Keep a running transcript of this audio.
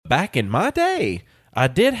back in my day, I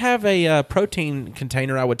did have a protein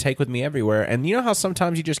container I would take with me everywhere. And you know how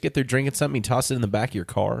sometimes you just get through drinking something, you toss it in the back of your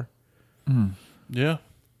car? Yeah.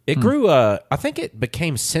 It grew, I think it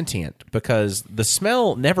became sentient because the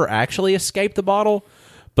smell never actually escaped the bottle,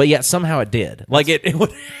 but yet somehow it did. Like it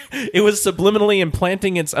was subliminally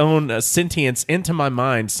implanting its own sentience into my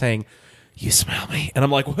mind saying, you smell me. And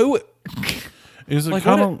I'm like, who? Is it Like,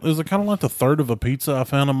 kind of like the third of a pizza I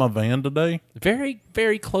found in my van today? Very,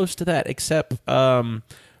 very close to that, except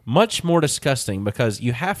much more disgusting because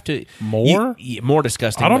you have to... More? More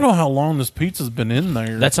disgusting. I don't know how long this pizza's been in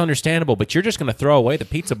there. That's understandable, but you're just going to throw away the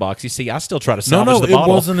pizza box. You see, I still try to salvage the it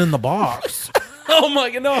bottle. wasn't in the box. Oh my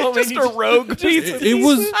God, no. Just a rogue pizza. It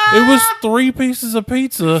was 3 pieces of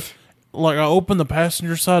pizza. Like, I opened the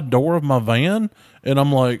passenger side door of my van, and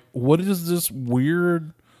I'm like, what is this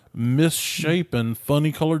weird, misshapen,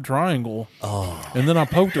 funny colored triangle? Oh. And then I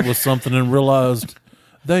poked it with something and realized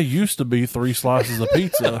they used to be 3 slices of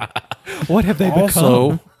pizza. What have they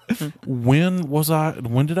Also, become?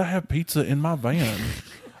 when did I have pizza in my van?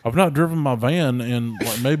 I've not driven my van in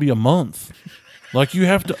like maybe a month. Like, you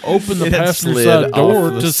have to open the It had passenger slid side door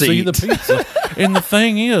off the to see the seat. pizza. And the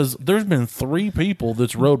thing is, there's been 3 people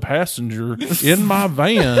that's rode passenger in my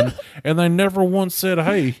van, and they never once said,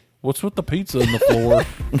 hey, what's with the pizza in the floor?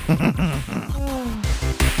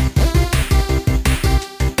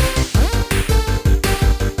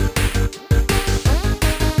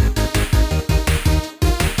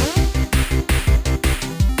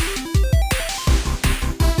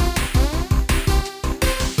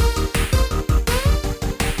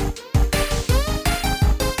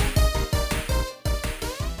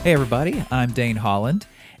 Hey, everybody. I'm Dane Holland.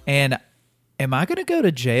 And am I going to go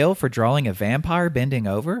to jail for drawing a vampire bending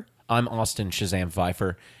over? I'm Austin Shazam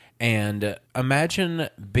Pfeiffer, and imagine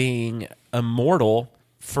being immortal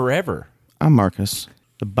forever. I'm Marcus,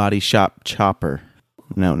 the body shop chopper,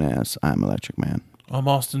 known as I'm Electric Man. I'm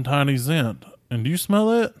Austin Tiny Zent. And do you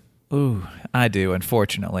smell it? Ooh, I do,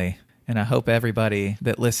 unfortunately. And I hope everybody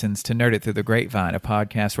that listens to Nerd It Through the Grapevine, a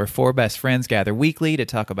podcast where 4 best friends gather weekly to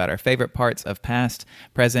talk about our favorite parts of past,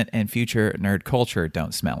 present, and future nerd culture,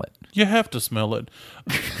 don't smell it. You have to smell it.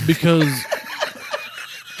 Because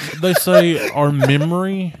they say our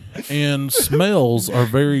memory and smells are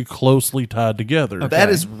very closely tied together. That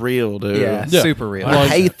is real, dude. Yeah, super real. I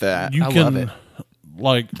hate that. You I can, love it.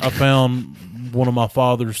 like, I found one of my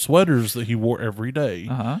father's sweaters that he wore every day.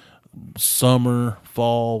 Uh-huh. Summer,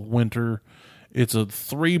 fall, winter. It's a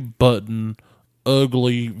 3-button,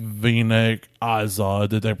 ugly V-neck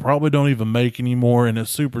Izod that they probably don't even make anymore, and it's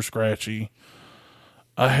super scratchy.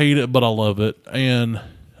 I hate it, but I love it. And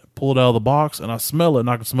pull it out of the box, and I smell it, and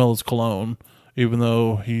I can smell his cologne, even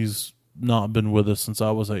though he's not been with us since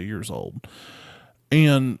I was 8 years old.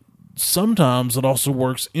 And sometimes it also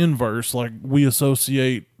works inverse, like we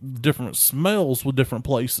associate different smells with different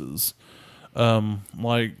places.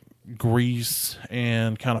 Like grease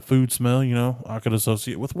and kind of food smell, you know, I could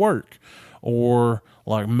associate with work. Or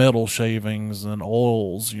like metal shavings and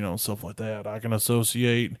oils, you know, stuff like that. I can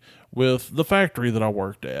associate with the factory that I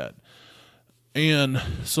worked at. And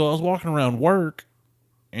so I was walking around work,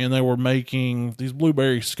 and they were making these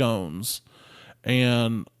blueberry scones.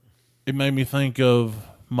 And it made me think of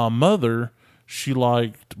my mother. She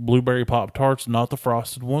liked blueberry Pop-Tarts, not the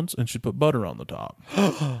frosted ones, and she put butter on the top.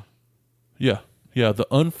 Yeah, the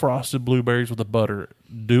unfrosted blueberries with the butter.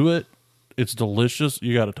 Do it. It's delicious.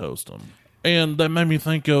 You got to toast them. And that made me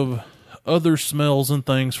think of other smells and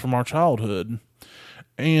things from our childhood.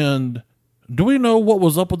 And do we know what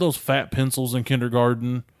was up with those fat pencils in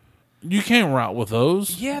kindergarten? You can't write with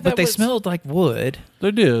those. Yeah, But they smelled like wood. They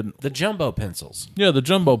did. the jumbo pencils. Yeah, the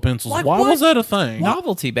jumbo pencils. Like Why what? was that a thing?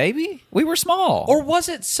 Novelty, baby. We were small. Or was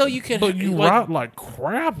it so you could... But you like, write like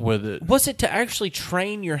crap with it. was it to actually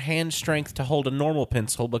train your hand strength to hold a normal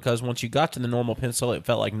pencil? Because once you got to the normal pencil, it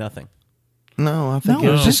felt like nothing. No, I think No,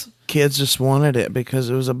 it was no. just kids just wanted it because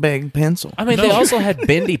it was a big pencil. I mean, No. they also had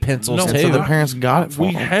bendy pencils, No, And too. so the parents got it for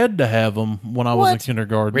We them. had to have them when I was in What?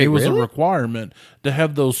 kindergarten. Wait, it was really? a requirement to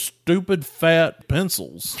have those stupid fat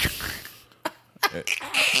pencils.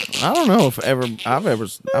 I don't know if I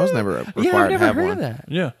was never required to have one. that.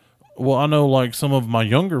 Yeah. Well, I know, like, some of my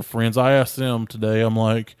younger friends, I asked them today, I'm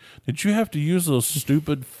like, did you have to use those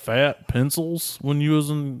stupid fat pencils when you was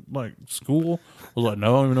in, like, school? I was like,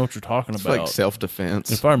 no, I don't even know what you're talking It's about. like self-defense.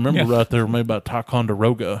 If I remember right, they were made by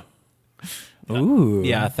Ticonderoga. Ooh.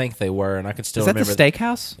 Yeah, I think they were, and I could still Is that the remember...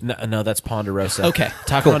 steakhouse? No, that's Ponderosa. Okay,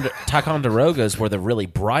 Ticonderogas were the really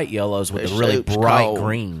bright yellows with They the really soup's bright cold.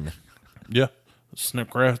 green. Yeah.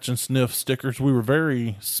 scratch and sniff stickers. We were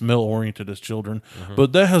very smell oriented as children,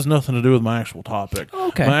 but that has nothing to do with my actual topic.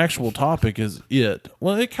 Okay. My actual topic is It.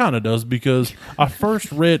 Well, it kind of does because I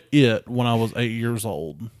first read It when I was 8 years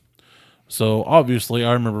old. So obviously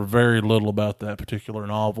I remember very little about that particular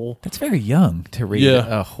novel. That's very young to read Yeah.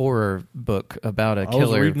 a horror book about a I was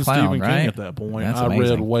killer reading clown, Stephen right? King at that point. That's I read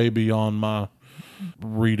amazing. way beyond my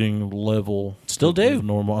reading level. Still do. of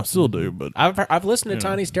normal. I still do, but I've listened to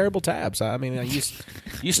Tiny's Terrible Tabs. I mean,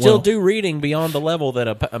 you still do reading beyond the level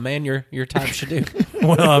that a man your type should do.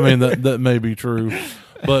 well, I mean that may be true.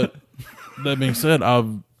 But that being said,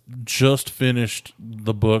 I've just finished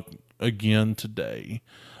the book again today.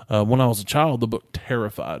 When I was a child, the book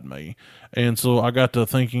terrified me. And so I got to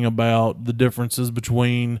thinking about the differences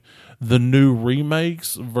between the new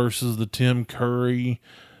remakes versus the Tim Curry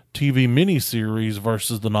TV miniseries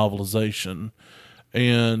versus the novelization.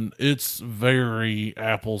 And it's very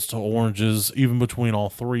apples to oranges, even between all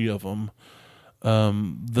three of them.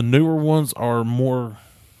 The newer ones are more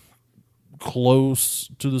close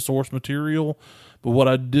to the source material, but what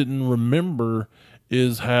I didn't remember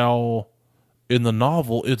is how in the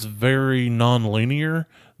novel it's very non-linear.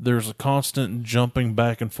 There's a constant jumping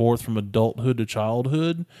back and forth from adulthood to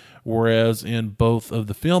childhood, whereas in both of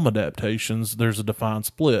the film adaptations there's a defined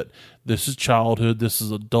split. This is childhood, this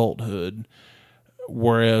is adulthood,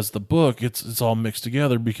 whereas the book it's all mixed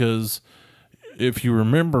together because if you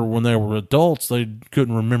remember when they were adults they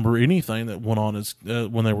couldn't remember anything that went on as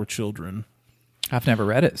when they were children. I've never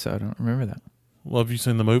read it, so I don't remember that. Well, have you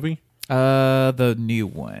seen the movie? The new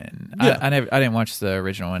one. Yeah. I didn't watch the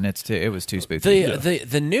original one. It was too spooky.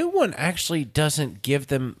 The new one actually doesn't give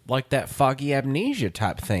them like that foggy amnesia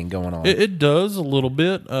type thing going on. It does a little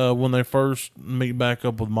bit when they first meet back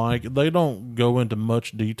up with Mike. They don't go into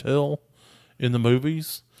much detail in the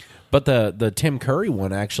movies. But the Tim Curry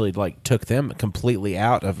one actually like took them completely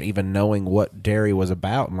out of even knowing what Derry was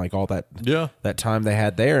about and like all that that time they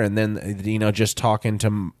had there, and then just talking to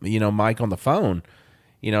Mike on the phone,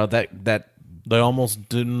 that They almost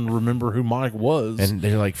didn't remember who Mike was. and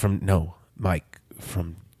they're like Mike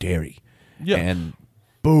from Derry, Yeah. and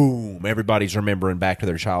boom, everybody's remembering back to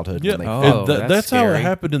their childhood. Yeah, when Oh, and that's how it scary.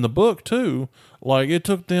 happened in the book too. Like it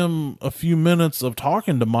took them a few minutes of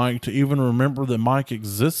talking to Mike to even remember that Mike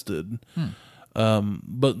existed.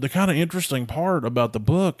 But the kind of interesting part about the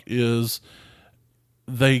book is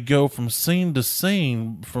they go from scene to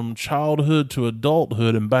scene, from childhood to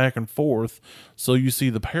adulthood, and back and forth. So you see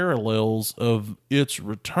the parallels of its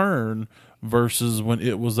return versus when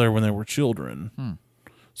it was there when they were children.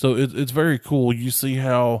 So it's very cool. You see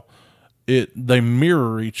how they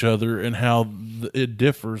mirror each other and how it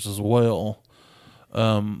differs as well.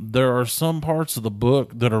 There are some parts of the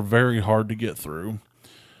book that are very hard to get through.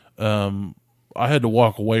 I had to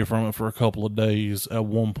walk away from it for a couple of days at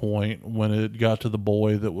one point when it got to the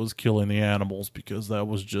boy that was killing the animals, because that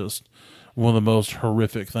was just one of the most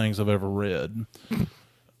horrific things I've ever read.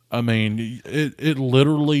 I mean, it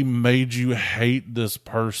literally made you hate this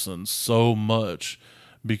person so much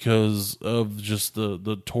because of just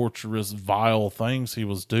the torturous, vile things he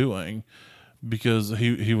was doing, because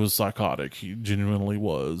he was psychotic. He genuinely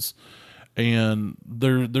was. And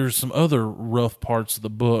there's some other rough parts of the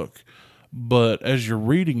book, but as you're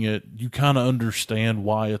reading it, you kind of understand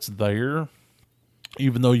why it's there,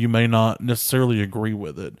 even though you may not necessarily agree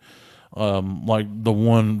with it. Like the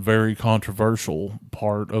one very controversial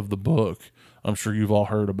part of the book, I'm sure you've all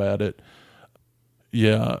heard about it.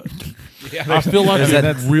 Yeah, I feel like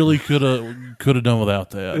it really could have done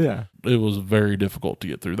without that. Yeah. It was very difficult to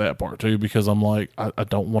get through that part too, because I'm like, I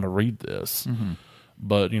don't want to read this,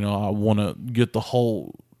 but I want to get the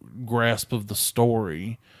whole grasp of the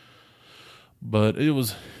story. But it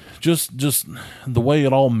was just the way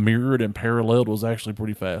it all mirrored and paralleled was actually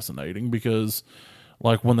pretty fascinating, because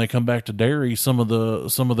like when they come back to Derry, some of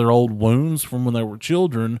their old wounds from when they were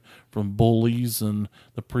children, from bullies and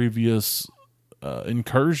the previous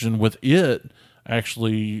incursion with it,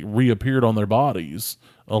 actually reappeared on their bodies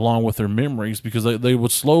along with their memories, because they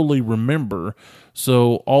would slowly remember.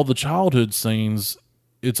 So all the childhood scenes,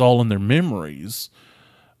 it's all in their memories.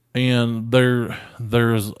 And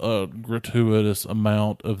there's a gratuitous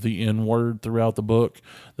amount of the N-word throughout the book.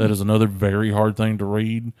 That is another very hard thing to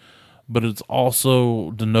read. But it's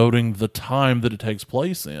also denoting the time that it takes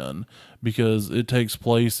place in, because it takes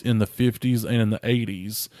place in the 50s and in the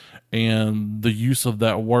 80s. And the use of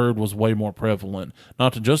that word was way more prevalent.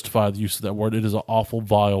 Not to justify the use of that word. It is an awful,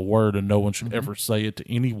 vile word, and no one should ever say it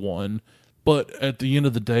to anyone, But at the end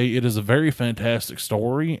of the day, it is a very fantastic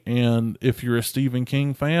story. And if you're a Stephen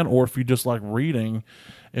King fan, or if you just like reading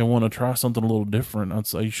and want to try something a little different, I'd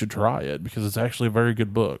say you should try it because it's actually a very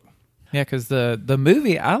good book. Yeah, because the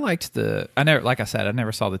movie, I liked I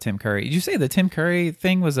never saw the Tim Curry. Did you say the Tim Curry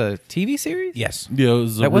thing was a TV series? Yes. Yeah, it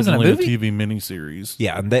was That wasn't a originally movie? TV miniseries.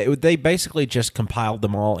 Yeah, and they basically just compiled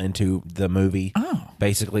them all into the movie. Oh.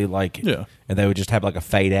 Basically, like, Yeah. and they would just have like a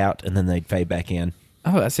fade out, and then they'd fade back in.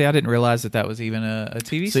 Oh, see, I didn't realize that was even a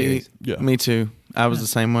TV See, series. Yeah. me too. I was the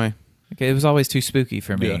same way. Okay, it was always too spooky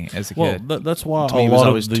for me as a Well, kid. that's why To me, a it was lot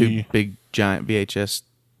always of the two big, giant VHS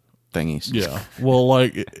thingies. yeah. Well,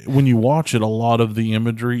 like when you watch it, a lot of the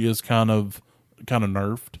imagery is kind of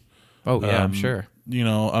nerfed. Oh yeah, I'm sure. You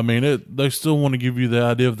know, I mean, they still want to give you the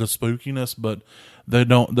idea of the spookiness, but they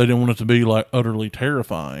didn't want it to be like utterly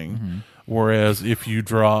terrifying. Mm-hmm. Whereas if you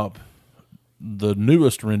drop the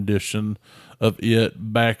newest rendition of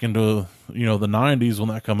it back into, you know, the 90s when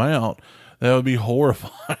that come out, that would be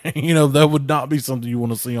horrifying. You know, that would not be something you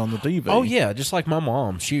want to see on the TV. Oh yeah, just like my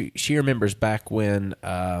mom. She remembers back when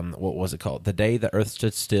what was it called? The Day the Earth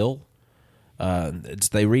Stood Still.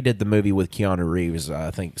 They redid the movie with Keanu Reeves,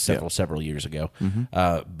 I think several years ago.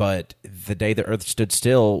 But The Day the Earth Stood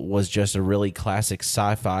Still was just a really classic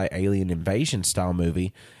sci-fi alien invasion style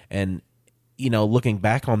movie. And you know, looking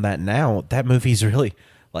back on that now, that movie's really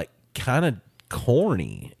like kind of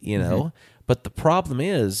corny, you know. But the problem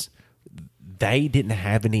is, they didn't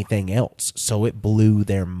have anything else, so it blew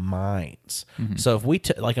their minds. So if we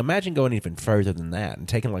like, imagine going even further than that and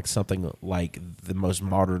taking like something like the most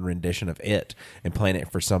modern rendition of it and playing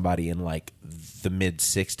it for somebody in like the mid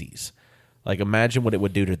 '60s. Like, imagine what it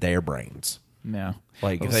would do to their brains. Yeah.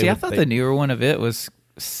 Like, I thought the newer one of it was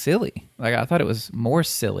silly. Like, I thought it was more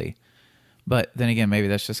silly. But then again, maybe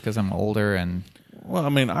that's just because I'm older and... Well, I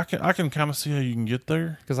mean, I can kind of see how you can get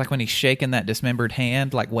there. Because like when he's shaking that dismembered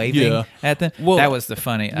hand, like waving at them, Well, that was the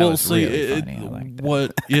funny. That was really funny. I liked that.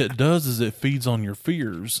 What it does is it feeds on your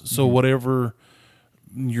fears. So whatever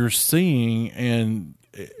you're seeing, and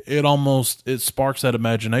it sparks that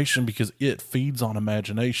imagination because it feeds on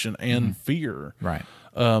imagination and fear. Right.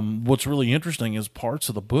 What's really interesting is parts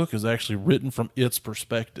of the book is actually written from its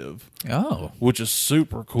perspective, Oh, which is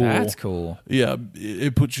super cool. that's cool. Yeah,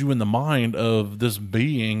 it puts you in the mind of this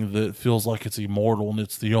being that feels like it's immortal and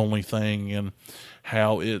it's the only thing, and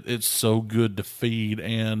how it's so good to feed,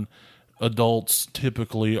 and adults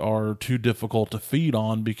typically are too difficult to feed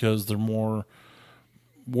on because they're more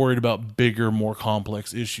worried about bigger, more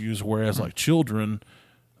complex issues, whereas like children,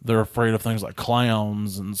 they're afraid of things like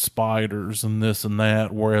clowns and spiders and this and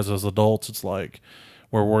that, whereas as adults it's like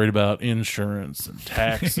we're worried about insurance and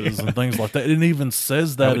taxes and things like that. It even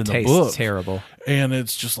says that in the book. Terrible. And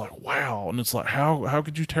it's just like, wow. And it's like, how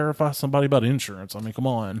could you terrify somebody about insurance? I mean, come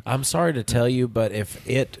on. I'm sorry to tell you, but if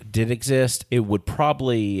it did exist, it would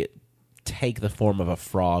probably take the form of a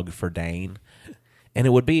frog for Dane. And it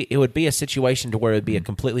would be a situation to where it would be a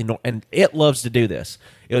completely and it loves to do this.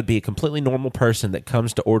 It would be a completely normal person that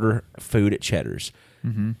comes to order food at Cheddar's.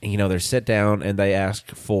 And, you know, they sit down and they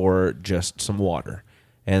ask for just some water,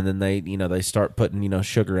 and then they start putting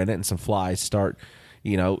sugar in it, and some flies start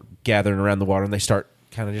gathering around the water, and they start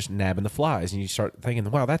kind of just nabbing the flies, and you start thinking,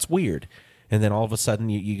 wow, that's weird. And then all of a sudden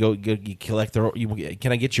you collect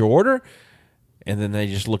can I get your order? And then they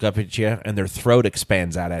just look up at you, and their throat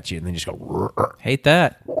expands out at you, and then you just go, Hate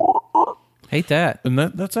that. Hate that. And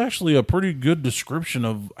that's actually a pretty good description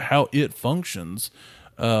of how it functions.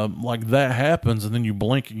 Like that happens, and then you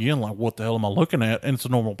blink again, like, what the hell am I looking at? And it's a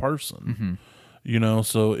normal person.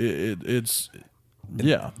 So it's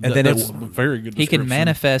yeah. And then that's it's a very good He can description.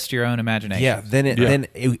 manifest your own imagination. yeah. Then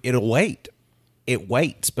it'll wait. It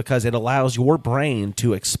waits because it allows your brain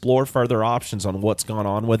to explore further options on what's going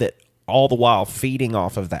on with it, all the while feeding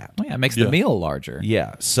off of that. Oh, yeah, it makes the meal larger.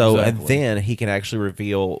 Yeah. So, Exactly. and then he can actually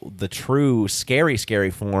reveal the true scary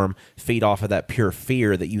form, feed off of that pure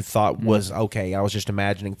fear that you thought was, okay, I was just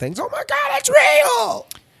imagining things. Oh my God, it's real.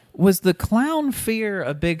 Was the clown fear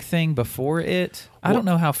a big thing before it? I don't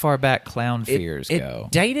know how far back clown fears go.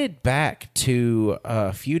 It dated back to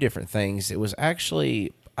a few different things. It was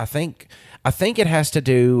actually, I think it has to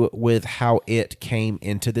do with how it came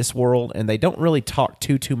into this world, and they don't really talk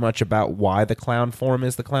too much about why the clown form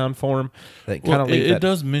is the clown form. They kind of leave it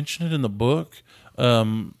does mention it in the book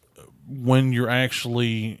when you're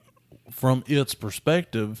actually from its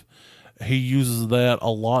perspective. He uses that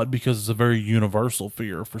a lot because it's a very universal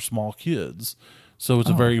fear for small kids. So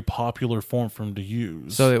it's a very popular form for him to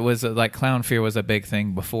use. So it was like clown fear was a big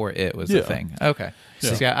thing before it was a Yeah. thing. Okay.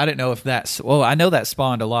 Yeah. See, I didn't know if that's, well, I know that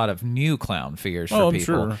spawned a lot of new clown fears for I'm people,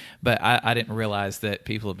 sure. but I didn't realize that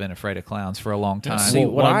people have been afraid of clowns for a long time. See,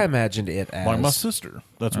 Well, what like- I imagined it as... like my sister.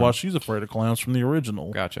 That's why she's afraid of clowns from the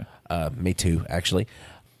original. Gotcha. Me too, actually.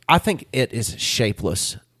 I think it is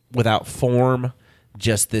shapeless, without form,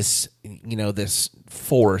 just this, this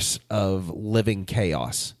force of living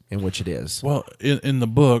chaos in which it is. Well, in the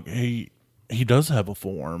book, he does have a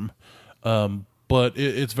form, but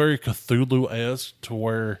it's very Cthulhu-esque to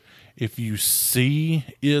where if you see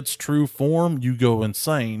its true form, you go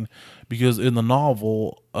insane. Because in the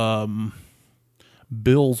novel,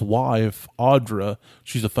 Bill's wife, Audra,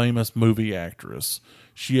 she's a famous movie actress.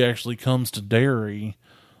 She actually comes to Derry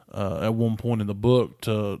at one point in the book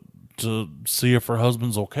to see if her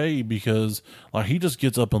husband's okay, because like he just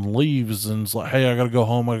gets up and leaves and is like, hey, I gotta go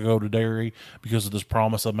home, I gotta go to Derry because of this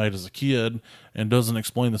promise I made as a kid, and doesn't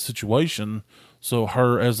explain the situation. So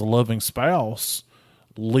her, as a loving spouse,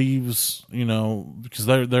 leaves, because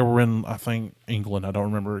they were in, I think, England, I don't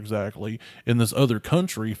remember exactly, in this other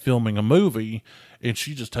country filming a movie, and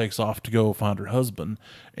she just takes off to go find her husband,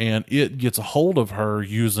 and it gets a hold of her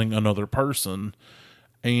using another person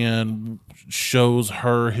and shows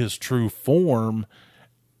her his true form,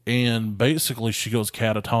 and basically she goes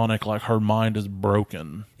catatonic, like her mind is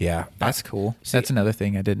broken. Yeah. That's cool. That's another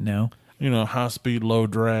thing I didn't know. High speed, low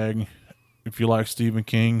drag. If you like Stephen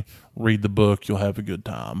King, read the book, you'll have a good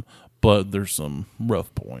time, but there's some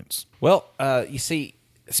rough points. Well, you see,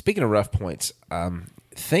 speaking of rough points,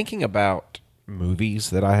 thinking about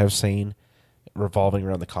movies that I have seen revolving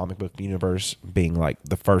around the comic book universe, being like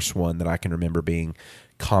the first one that I can remember being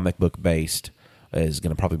comic book based is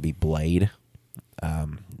going to probably be Blade.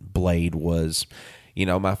 Blade was,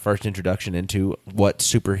 my first introduction into what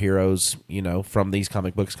superheroes, from these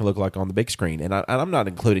comic books can look like on the big screen. And I'm not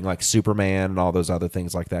including like Superman and all those other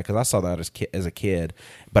things like that, because I saw that as a kid,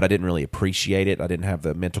 but I didn't really appreciate it. I didn't have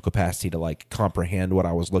the mental capacity to like comprehend what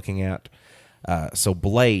I was looking at. So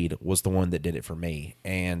Blade was the one that did it for me,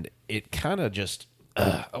 and it kind of just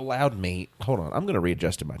allowed me. Hold on, I'm going to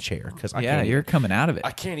readjust in my chair because You're coming out of it.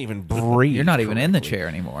 I can't even breathe. You're not even in the correctly. chair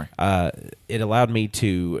anymore. It allowed me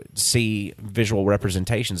to see visual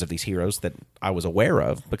representations of these heroes that I was aware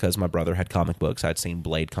of because my brother had comic books. I'd seen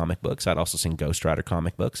Blade comic books. I'd also seen Ghost Rider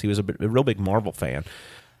comic books. He was a real big Marvel fan.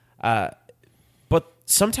 But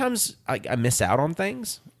sometimes I miss out on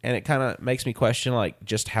things, and it kind of makes me question like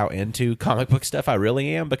just how into comic book stuff I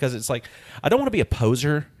really am, because it's like I don't want to be a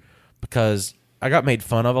poser, because I got made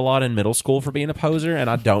fun of a lot in middle school for being a poser, and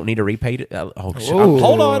I don't need to repeat it.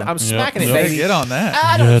 Hold on, I'm smacking it, Yep. baby. Get on that.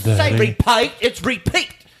 I don't Yeah, say Daddy. repeat, it's repeat.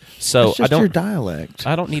 So It's I just your don't. dialect.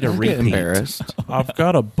 I don't need to Don't get repeat. embarrassed. I've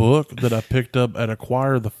got a book that I picked up at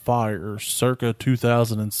Acquire the Fire circa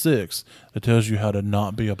 2006 that tells you how to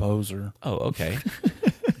not be a poser. Oh, okay.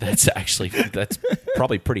 That's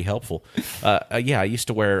probably pretty helpful. Yeah, I used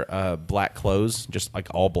to wear black clothes, just like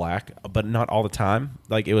all black, but not all the time.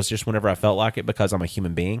 Like it was just whenever I felt like it, because I'm a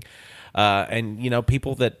human being. And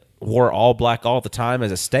people that wore all black all the time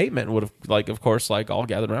as a statement would have, like, of course, like all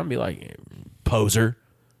gathered around and be like, poser.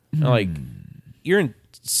 Like, you're in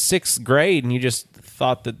 6th grade and you just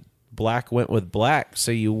thought that black went with black,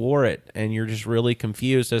 so you wore it, and you're just really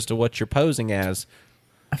confused as to what you're posing as.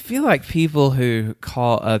 I feel like people who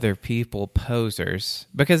call other people posers,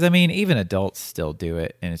 because I mean, even adults still do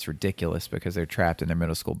it, and it's ridiculous because they're trapped in their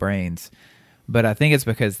middle school brains. But I think it's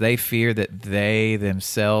because they fear that they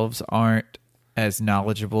themselves aren't as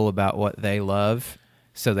knowledgeable about what they love,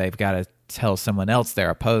 so they've got to tell someone else they're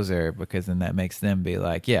a poser, because then that makes them be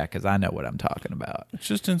like, yeah, because I know what I'm talking about. It's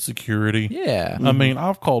just insecurity. Yeah. I mean,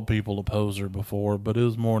 I've called people a poser before, but it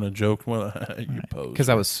was more in a joke. Well, you poser. Because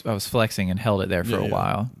I was flexing and held it there for a Yeah.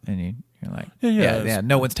 while, and you're like, Yeah, yeah,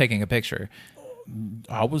 no one's taking a picture.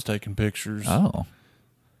 I was taking pictures. Oh,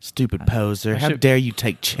 Stupid poser. How should- dare you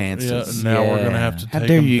take Yeah, chances? now we're Yeah. gonna have to How take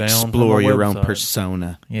dare them you down from explore the your own website.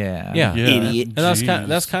 persona? yeah. Yeah. Idiot. And that's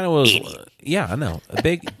Jeez. kind of was, yeah, I know, a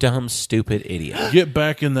big dumb stupid idiot. Get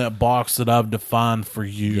back in that box that I've defined for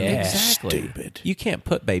you. Yeah. Exactly. Stupid. You can't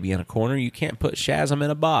put baby in a corner. You can't put Shazam in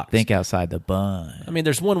a box. Think outside the bun. I mean,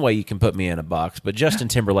 there's one way you can put me in a box, but Justin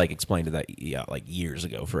Timberlake explained that like years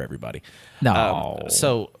ago for everybody. No.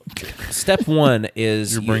 So step one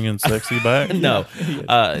is You're bringing sexy back. no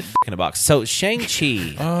in a box. So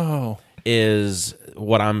Shang-Chi Oh, is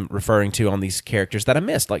what I'm referring to on these characters that I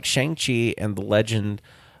missed, like Shang-Chi and the Legend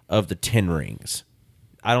of the Ten Rings.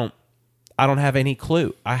 I don't have any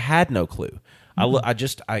clue. I had no clue.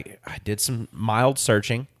 I did some mild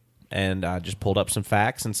searching, and I just pulled up some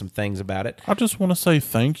facts and some things about it. I just want to say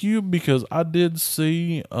thank you because I did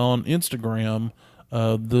see on Instagram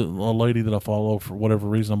a lady that I follow for whatever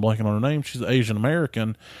reason, I'm blanking on her name. She's Asian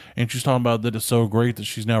American, and she's talking about that it's so great that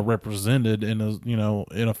she's now represented in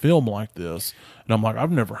a film like this. And I'm like, I've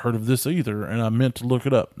never heard of this either, and I meant to look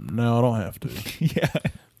it up. Now I don't have to. Yeah.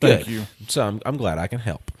 Thank Good. you. So I'm glad I can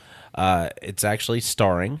help. It's actually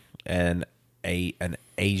starring an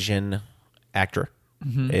Asian actor.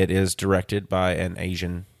 It is directed by an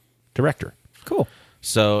Asian director. Cool.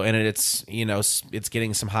 So, and it's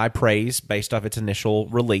getting some high praise based off its initial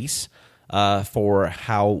release for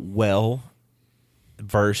how well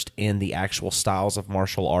versed in the actual styles of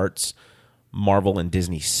martial arts Marvel and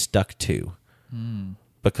Disney stuck to.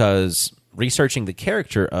 Because researching the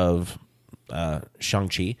character of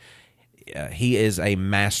Shang-Chi, he is a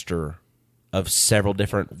master of several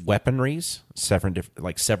different weaponries,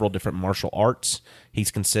 several different martial arts. He's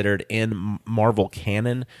considered in Marvel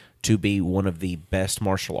canon to be one of the best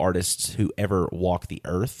martial artists who ever walked the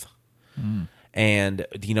earth. And,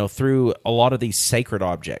 through a lot of these sacred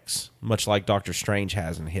objects, much like Doctor Strange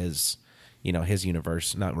has in his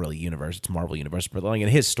universe, not really universe, it's Marvel universe, but like in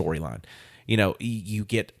his storyline, you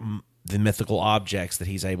get the mythical objects that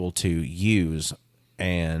he's able to use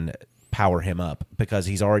and power him up because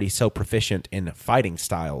he's already so proficient in fighting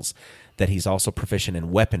styles that he's also proficient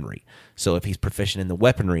in weaponry. So if he's proficient in the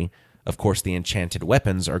weaponry, of course, the enchanted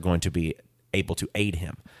weapons are going to be able to aid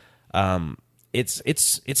him. It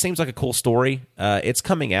seems like a cool story. It's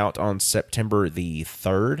coming out on September the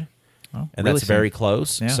 3rd, and really that's very soon.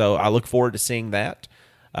 close. Yeah. So I look forward to seeing that.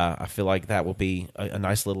 I feel like that will be a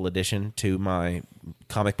nice little addition to my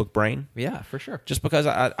comic book brain. Yeah, for sure. Just because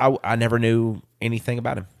I never knew anything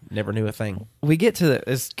about him, never knew a thing. We get to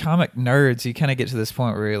as comic nerds, you kind of get to this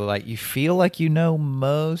point where you're like, you feel like you know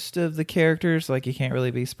most of the characters, like you can't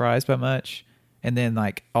really be surprised by much, and then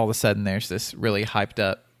like all of a sudden there's this really hyped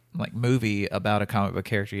up like movie about a comic book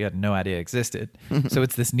character you had no idea existed. So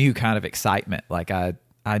it's this new kind of excitement. Like I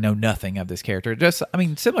know nothing of this character.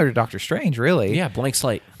 Similar to Doctor Strange, really. Yeah, blank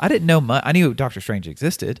slate. I didn't know much. I knew Doctor Strange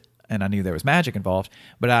existed, and I knew there was magic involved,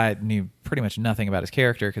 but I knew pretty much nothing about his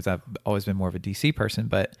character because I've always been more of a DC person.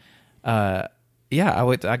 But I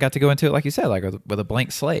got to go into it, like you said, like with a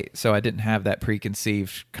blank slate. So I didn't have that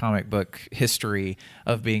preconceived comic book history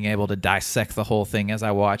of being able to dissect the whole thing as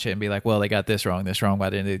I watch it and be like, well, they got this wrong, why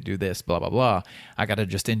didn't they do this, blah, blah, blah. I got to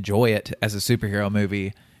just enjoy it as a superhero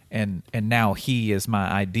movie. And now he is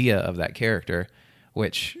my idea of that character,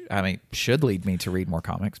 which, should lead me to read more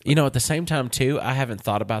comics. At the same time, too, I haven't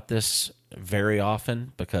thought about this very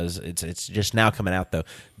often because it's just now coming out, though.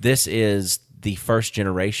 This is the first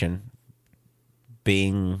generation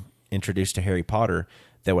being introduced to Harry Potter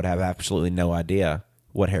that would have absolutely no idea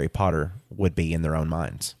what Harry Potter would be in their own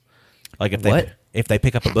minds. Like if they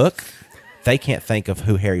pick up a book, they can't think of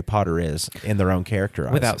who Harry Potter is in their own character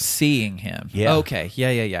eyes. Without seeing him. Yeah. Okay.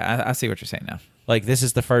 Yeah. I see what you're saying now. Like, this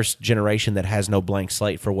is the first generation that has no blank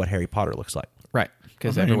slate for what Harry Potter looks like. Right.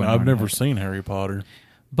 Because I've never seen Harry Potter.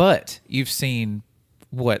 But you've seen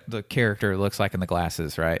what the character looks like in the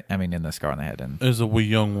glasses, right? In the Scar on the Head. And Is a wee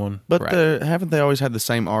young one. But Right. haven't they always had the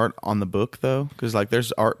same art on the book though? Because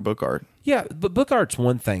there's book art. Yeah, but book art's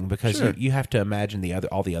one thing because Sure. you have to imagine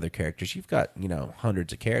all the other characters. You've got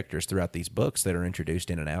hundreds of characters throughout these books that are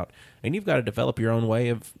introduced in and out, and you've got to develop your own way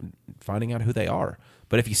of finding out who they are.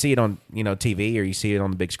 But if you see it on TV or you see it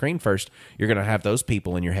on the big screen first, you're going to have those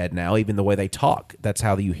people in your head now. Even the way they talk, that's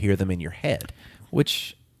how you hear them in your head.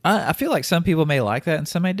 which I feel like some people may like that and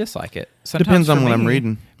some may dislike it. Sometimes Depends on for what me- I'm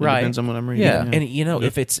reading. It Right. depends on what I'm reading. Yeah. And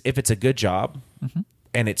if it's a good job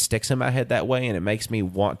and it sticks in my head that way and it makes me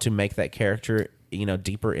want to make that character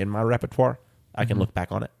deeper in my repertoire, I can look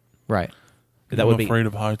back on it. Right. That I'm would be afraid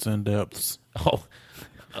of heights and depths. oh.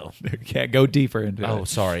 Yeah, go deeper into Oh, it.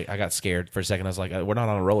 sorry. I got scared for a second. I was like, we're not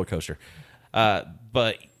on a roller coaster.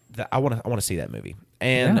 But I want to see that movie.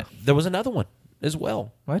 And Yeah. there was another one as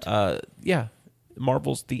well. What? Yeah.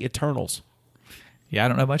 Marvel's The Eternals. Yeah, I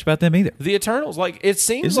don't know much about them either. The Eternals. Like, it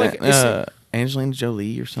seems Is like that Angelina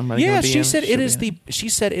Jolie or somebody? yeah, gonna be she in said She'll it be is in she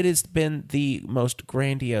said it has been the most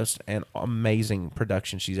grandiose and amazing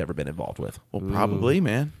production she's ever been involved with. Well, probably,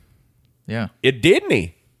 man. Yeah. It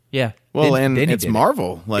didn't. Yeah. Well, Then- and then he it's did it.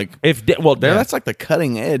 Marvel. Like, Well, that's like the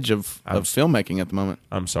cutting edge of filmmaking at the moment.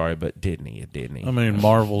 I'm sorry, but Disney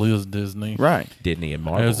Marvel is Disney. Right. Disney and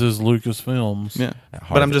Marvel. As is Lucasfilms. Yeah. But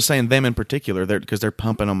Harvey. I'm just saying them in particular, because they're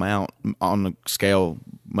pumping them out on a scale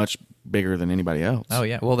much bigger than anybody else. Oh,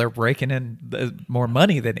 yeah. Well, they're raking in more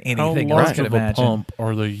money than How anything large else could of a imagine. pump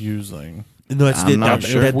are they using? No, it's I'm not If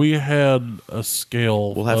sure. we had a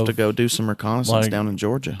scale, We'll have of to go do some reconnaissance like- down in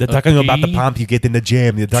Georgia. They're talking about the pea pump you get in the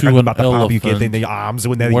gym. They're talking to an about the pump you get in elephant, the arms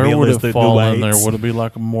when they where would lift it the fall in there? weights. Would it be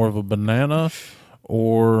like more of a banana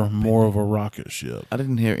or more of a rocket ship? I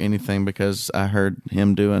didn't hear anything because I heard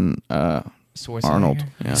him doing Arnold.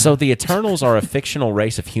 Yeah. So the Eternals are a fictional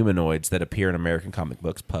race of humanoids that appear in American comic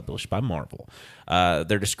books published by Marvel.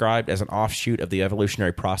 They're described as an offshoot of the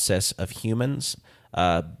evolutionary process of humans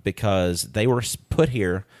because they were put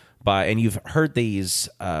here by, and you've heard these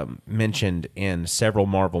mentioned in several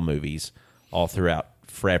Marvel movies all throughout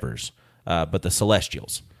Forevers, but the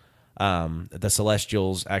Celestials. The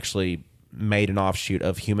Celestials actually made an offshoot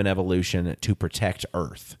of human evolution to protect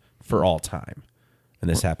Earth for all time. And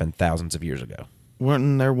this happened thousands of years ago.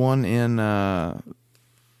 Wasn't there one in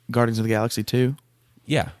Guardians of the Galaxy 2?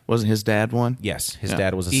 Yeah. Wasn't his dad one? Yes. His Yeah.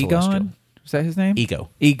 dad was a celestial. Egon? Is that his name? Ego.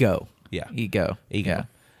 Ego. Yeah. Ego. Ego.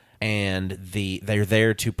 And they're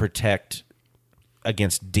there to protect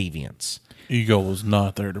against deviants. Ego was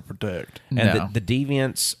not there to protect. And No. the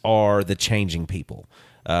deviants are the changing people.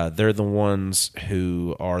 They're the ones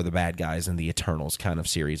who are the bad guys in the Eternals kind of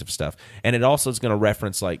series of stuff. And it also is going to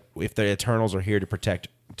reference, like, if the Eternals are here to protect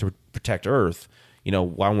Earth, you know,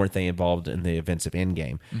 why weren't they involved in the events of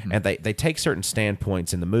Endgame? Mm-hmm. And they take certain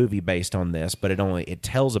standpoints in the movie based on this, but it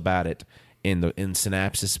tells about it in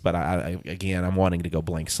synopsis. But I'm wanting to go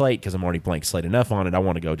blank slate because I'm already blank slate enough on it. I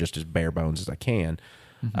want to go just as bare bones as I can.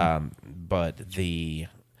 Mm-hmm. But the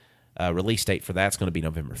release date for that's going to be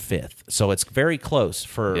November 5th. So it's very close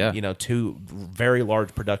for two very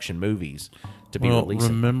large production movies to be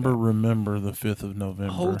releasing. Remember the 5th of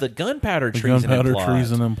November. Oh, the gunpowder The treason gunpowder and plot.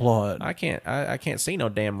 treason and plot. I can't see no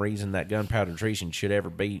damn reason that gunpowder treason should ever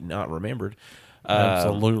be not remembered.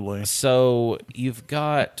 Absolutely. So you've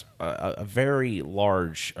got a very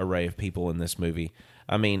large array of people in this movie.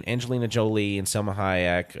 I mean, Angelina Jolie and Selma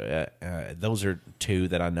Hayek, those are two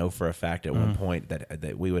that I know for a fact at one point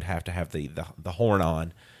that we would have to have the horn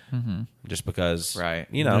on, just because, Right.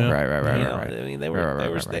 You know, Yeah. Right. you know, I mean, they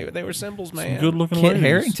were symbols, man. Good looking Kit ladies.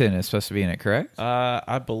 Harington is supposed to be in it, correct?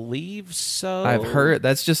 I believe so. I've heard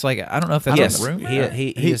that's just like I don't know if that's Yes, a rumor. he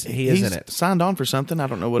is he's in it. signed on for something. I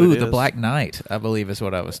don't know what Ooh, it is. the Black Knight, I believe, is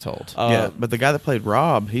what I was told. Yeah, but the guy that played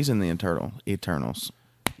Rob, he's in the Eternals.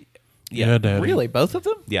 Yeah, Daddy. Really, both of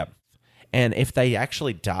them? Yeah. And if they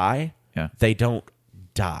actually die, Yeah. they don't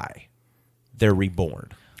die. They're reborn.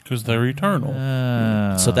 Because they're eternal.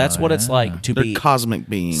 So that's what it's like to They're be cosmic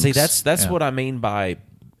beings. See, that's what I mean by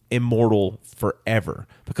immortal forever.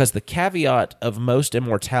 Because the caveat of most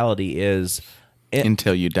immortality is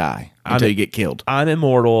until you die, until you get killed. I'm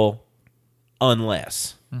immortal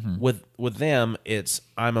unless. With them, it's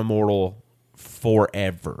I'm immortal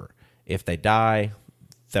forever. If they die,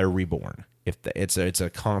 they're reborn. It's a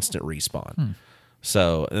constant respawn.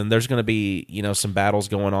 So, and there's going to be, some battles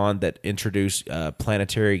going on that introduce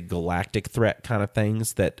planetary galactic threat kind of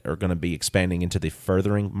things that are going to be expanding into the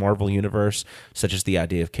furthering Marvel universe, such as the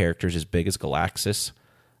idea of characters as big as Galaxus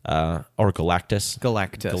or Galactus.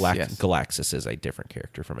 Galactus, yes. Galaxus is a different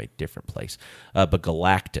character from a different place, but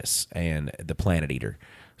Galactus and the Planet Eater.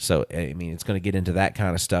 So, I mean, it's going to get into that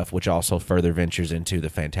kind of stuff, which also further ventures into the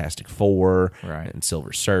Fantastic Four and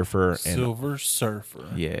Silver Surfer. Silver Surfer.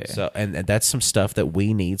 Yeah. So, and that's some stuff that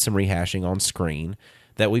we need some rehashing on screen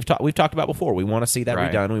that we've talked about before. We want to see that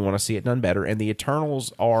Right. redone. We want to see it done better. And the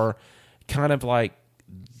Eternals are kind of like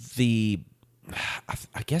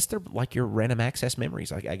I guess they're like your random access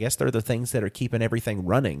memories. I guess they're the things that are keeping everything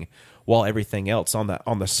running while everything else on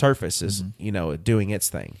the surface is, doing its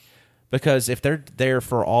thing. Because if they're there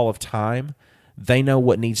for all of time, they know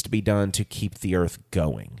what needs to be done to keep the Earth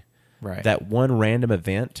going. Right. That one random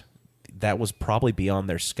event, that was probably beyond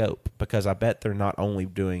their scope, because I bet they're not only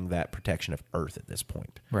doing that protection of Earth at this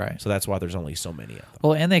point. Right. So that's why there's only so many of them.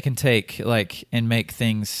 Well, and they can take and make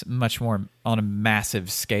things much more on a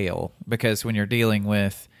massive scale, because when you're dealing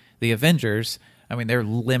with the Avengers, I mean, they're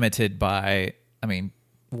limited by,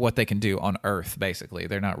 what they can do on Earth, basically.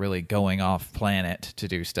 They're not really going off planet to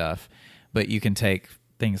do stuff, but you can take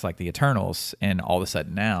things like the Eternals, and all of a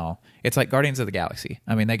sudden now it's like Guardians of the Galaxy.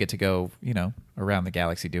 I mean, they get to go, around the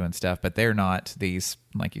galaxy doing stuff, but they're not these,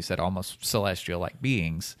 like you said, almost celestial-like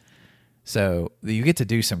beings. So you get to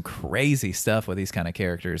do some crazy stuff with these kind of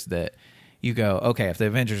characters that you go, okay, if the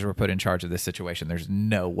Avengers were put in charge of this situation, there's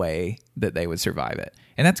no way that they would survive it.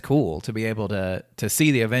 And that's cool to be able to see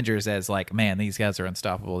the Avengers as like, man, these guys are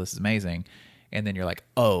unstoppable. This is amazing. And then you're like,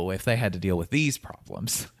 oh, if they had to deal with these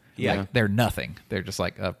problems, they're nothing. They're just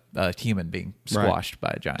like a human being squashed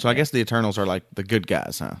by a giant. So I guess the Eternals are like the good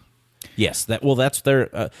guys, huh? Yes, that's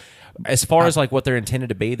their as far as like what they're intended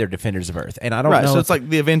to be, they're defenders of Earth, and I don't Right, know. so it's like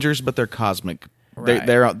the Avengers, but they're cosmic. Right.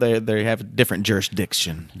 They have a different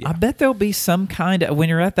jurisdiction. I bet there'll be some kind of, when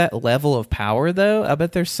you're at that level of power, though, I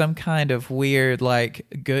bet there's some kind of weird, like,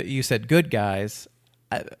 good. You said good guys.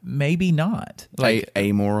 Maybe not. Like,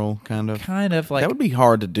 Amoral, kind of. like. That would be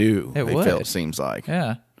hard to do, It would. it seems like.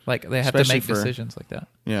 Yeah. Like, they have Especially to make decisions like that.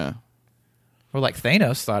 Yeah. Or like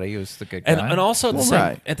Thanos thought he was the good guy. and also at the, Well, same,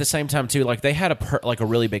 right. at the same time too, like they had a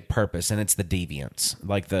really big purpose, and it's the deviants,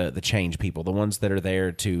 like the change people, the ones that are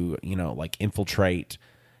there to like infiltrate,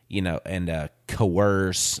 and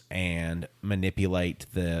coerce and manipulate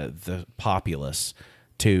the populace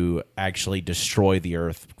to actually destroy the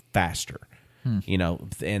Earth faster.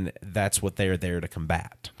 And that's what they're there to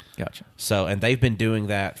combat. Gotcha. So, and they've been doing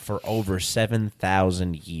that for over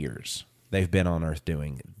 7,000 years. They've been on Earth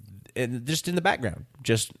doing, and just in the background,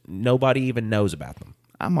 just nobody even knows about them.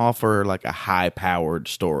 I'm all for like a high-powered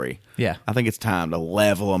story. Yeah. I think it's time to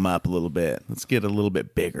level them up a little bit. Let's get a little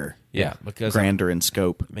bit bigger. Yeah, because grander in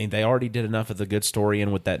scope. I mean, they already did enough of the good story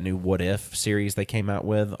in with that new What If series they came out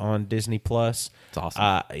with on Disney Plus. It's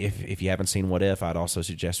awesome. If you haven't seen What If, I'd also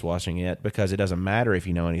suggest watching it, because it doesn't matter if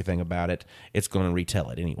you know anything about it; it's going to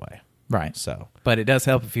retell it anyway. Right. So, But it does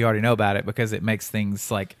help if you already know about it, because it makes things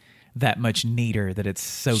like that much neater, that it's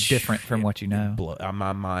so different from what you know.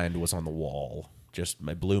 my mind was on the wall.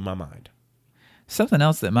 It blew my mind. Something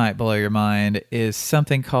else that might blow your mind is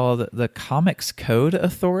something called the Comics Code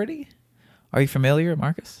Authority. Are you familiar,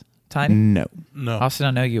 Marcus? Tiny? No. No. Austin,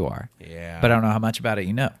 I know you are. Yeah. But I don't know how much about it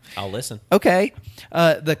you know. I'll listen. Okay.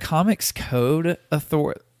 The Comics Code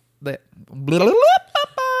Authority.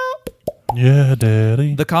 Yeah,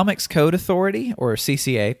 Daddy. The Comics Code Authority, or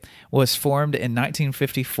CCA, was formed in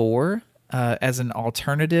 1954 as an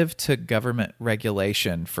alternative to government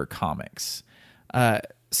regulation for comics.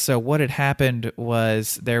 So what had happened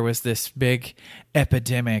was there was this big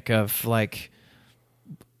epidemic of like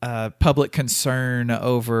public concern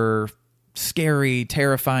over scary,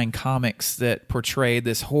 terrifying comics that portrayed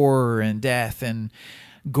this horror and death and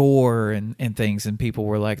gore and things. And people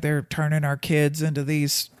were like, they're turning our kids into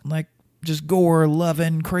these like just gore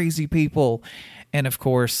loving crazy people. And of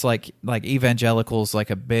course, like evangelicals, like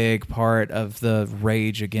a big part of the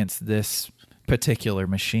rage against this particular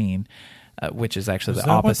machine. Which is actually Is the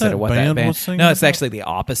that what opposite that of what band that band was singing No, it's about? actually the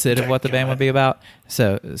opposite of what the band would be about.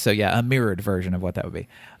 So yeah, a mirrored version of what that would be.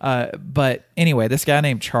 But anyway, this guy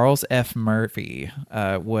named Charles F. Murphy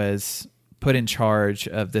was put in charge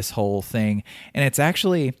of this whole thing, and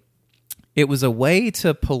it was a way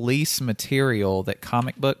to police material that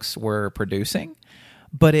comic books were producing,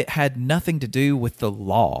 but it had nothing to do with the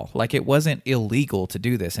law. Like, it wasn't illegal to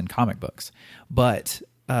do this in comic books, but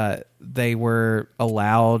they were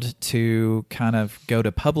allowed to kind of go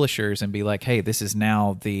to publishers and be like, hey, this is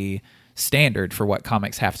now the standard for what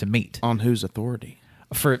comics have to meet. On whose authority?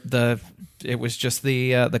 It was just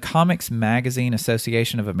the Comics Magazine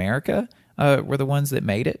Association of America were the ones that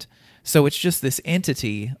made it. So it's just this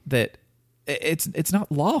entity that it's not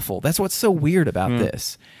lawful. That's what's so weird about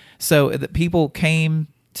this. So that people came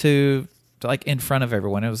to like in front of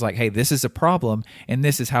everyone. It was like, hey, this is a problem, and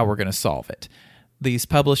this is how we're going to solve it. These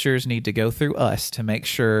publishers need to go through us to make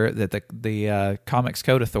sure that the Comics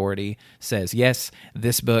Code Authority says, yes,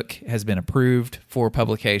 this book has been approved for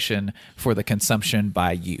publication for the consumption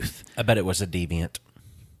by youth. I bet it was a deviant.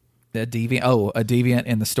 A deviant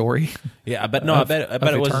in the story. Yeah, I bet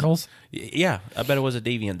it was Eternals? Yeah, I bet it was a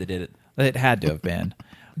deviant that did it. It had to have been.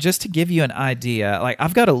 Just to give you an idea, like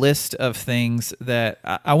I've got a list of things that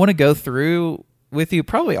I want to go through with you,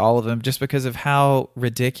 probably all of them, just because of how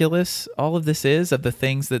ridiculous all of this is, of the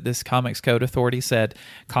things that this Comics Code Authority said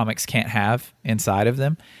comics can't have inside of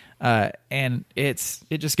them. And it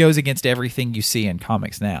just goes against everything you see in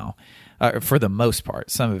comics now, for the most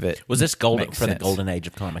part. Some of it Was this golden makes for the sense. golden age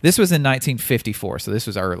of comics? This was in 1954, so this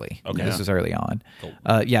was early. Okay. This was early on.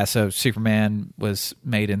 So Superman was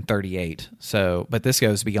made in 1938. So, but this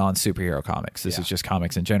goes beyond superhero comics. This is just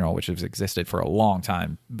comics in general, which has existed for a long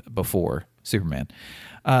time before Superman.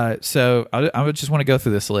 So I would just want to go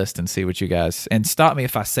through this list and see what you guys, and stop me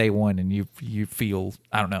if I say one and you feel,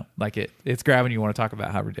 I don't know, like it's grabbing you want to talk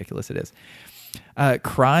about how ridiculous it is.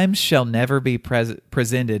 Crimes shall never be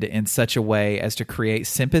presented in such a way as to create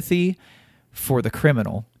sympathy for the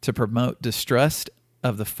criminal, to promote distrust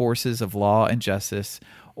of the forces of law and justice,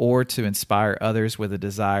 or to inspire others with a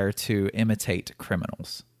desire to imitate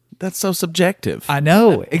criminals. That's so subjective. I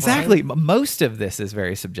know, exactly. Most of this is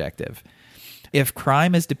very subjective. If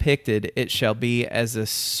crime is depicted, it shall be as a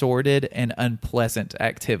sordid and unpleasant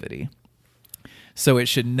activity. So it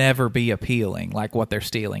should never be appealing, like what they're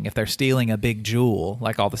stealing. If they're stealing a big jewel,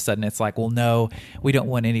 like all of a sudden it's like, well, no, we don't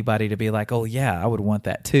want anybody to be like, oh, yeah, I would want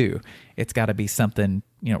that too. It's got to be something,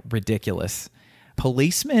 ridiculous.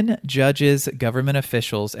 Policemen, judges, government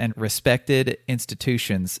officials, and respected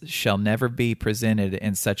institutions shall never be presented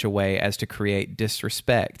in such a way as to create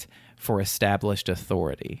disrespect for established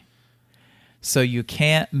authority. So you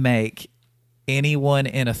can't make anyone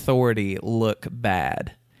in authority look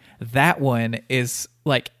bad. That one is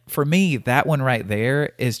like, for me, that one right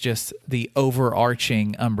there is just the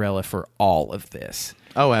overarching umbrella for all of this.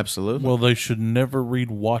 Oh, absolutely. Well, they should never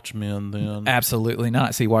read Watchmen then. Absolutely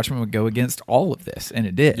not. See, Watchmen would go against all of this, and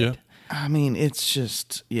it did. Yeah. I mean, it's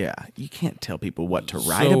just, you can't tell people what to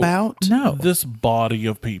write So, about. No. This body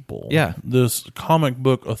of people. Yeah. This comic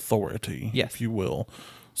book authority, Yes. if you will.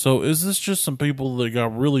 So is this just some people that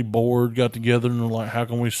got really bored, got together, and were like, how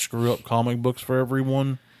can we screw up comic books for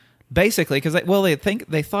everyone? Basically, because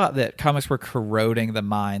they thought that comics were corroding the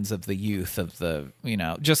minds of the youth of the,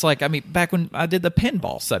 just like, back when I did the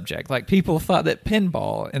pinball subject, like people thought that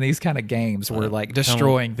pinball and these kind of games were like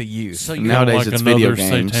destroying the youth. So Nowadays like it's another video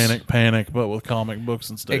games. Satanic Panic, but with comic books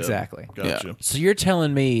instead. Exactly. Gotcha. Yeah. So you're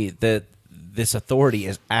telling me that this authority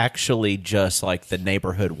is actually just like the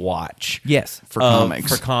neighborhood watch Yes. For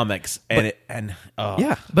comics. for comics,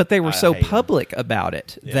 Yeah, but they were so hate 'em. public about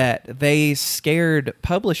it that they scared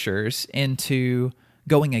publishers into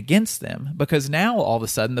going against them, because now all of a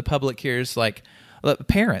sudden the public hears like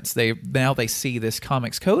parents, they see this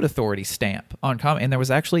Comics Code Authority stamp on comic, and there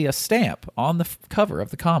was actually a stamp on the cover of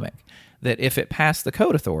the comic that if it passed the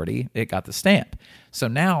code authority, it got the stamp. So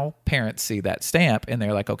now parents see that stamp and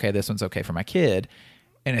they're like, okay, this one's okay for my kid.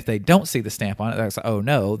 And if they don't see the stamp on it, they're like, oh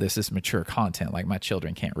no, this is mature content. Like my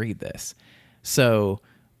children can't read this. So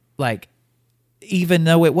like, even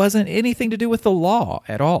though it wasn't anything to do with the law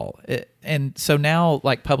at all. And so now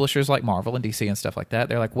like publishers like Marvel and DC and stuff like that,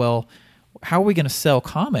 they're like, well, how are we going to sell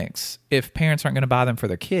comics if parents aren't going to buy them for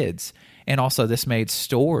their kids? And also this made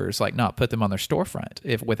stores like not put them on their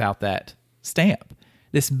storefront without that stamp.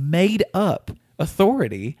 This made up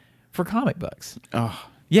authority for comic books. Oh,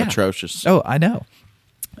 Yeah. atrocious. Oh, I know.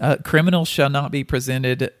 Criminals shall not be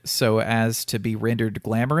presented so as to be rendered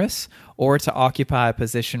glamorous or to occupy a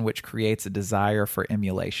position which creates a desire for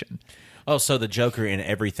emulation. Oh, so the Joker in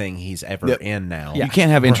everything he's ever in now. You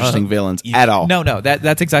can't have interesting villains at all. No,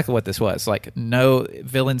 that's exactly what this was. Like, no,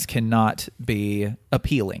 villains cannot be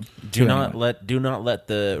appealing. Do not let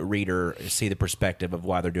the reader see the perspective of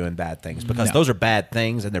why they're doing bad things, because those are bad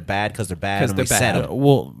things and they're bad because they're bad. 'Cause And we they're said bad. them.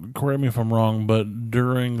 Well, correct me if I'm wrong, but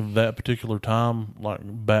during that particular time, like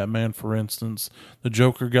Batman, for instance, the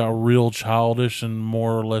Joker got real childish and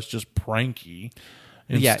more or less just pranky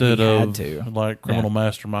Yeah, instead he had of to. like criminal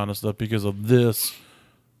mastermind and stuff because of this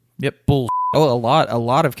Yep. bull. Oh, a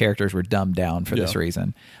lot of characters were dumbed down for this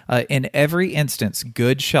reason. In every instance,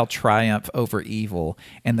 good shall triumph over evil,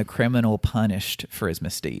 and the criminal punished for his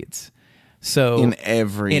misdeeds. So In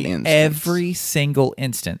every instance. every single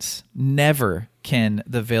instance, never can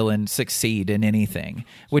the villain succeed in anything,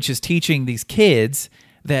 which is teaching these kids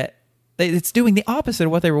that it's doing the opposite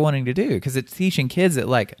of what they were wanting to do, because it's teaching kids that,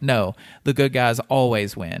 like, no, the good guys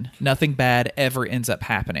always win. Nothing bad ever ends up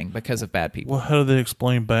happening because of bad people. Well, how do they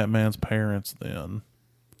explain Batman's parents then?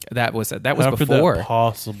 That was How before. could that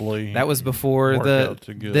possibly? That was before work out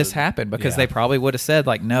to good? this happened, because they probably would have said,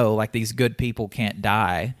 like, no, like these good people can't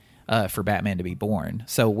die for Batman to be born.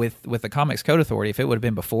 So with the Comics Code Authority, if it would have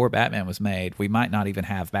been before Batman was made, we might not even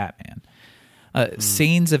have Batman.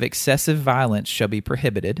 Scenes of excessive violence shall be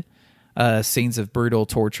prohibited. Scenes of brutal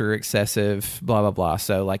torture, excessive, blah, blah, blah.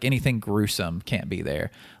 So, like, anything gruesome can't be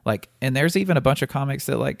there. Like, and there's even a bunch of comics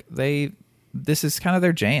that, like, this is kind of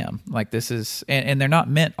their jam. Like, this is, and they're not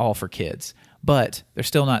meant all for kids, but they're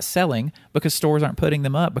still not selling because stores aren't putting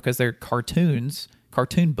them up because they're cartoon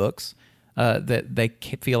books that they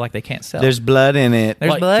feel like they can't sell. There's blood in it.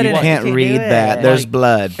 There's blood in it. You can't You can't read do it. that. There's Like-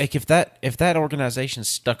 blood. Like if that organization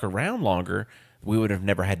stuck around longer, we would have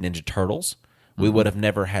never had Ninja Turtles. We would have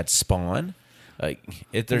never had Spawn. Like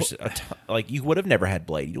if there's like you would have never had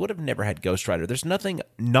Blade. You would have never had Ghost Rider. There's nothing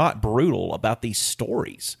not brutal about these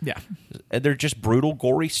stories. Yeah. They're just brutal,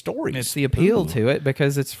 gory stories. It's the appeal to it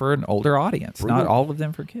because it's for an older audience, not all of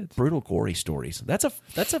them for kids. brutal, gory stories. That's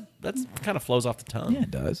kind of flows off the tongue. Yeah,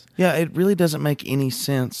 it does. Yeah, it really doesn't make any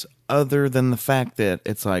sense other than the fact that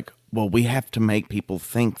it's like, well, we have to make people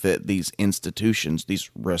think that these institutions, these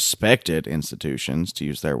respected institutions, to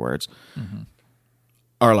use their words,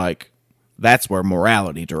 are like, that's where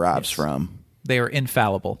morality derives from. They are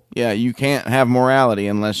infallible. Yeah, you can't have morality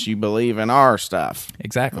unless you believe in our stuff.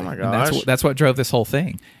 Exactly. Oh my And gosh. that's what drove this whole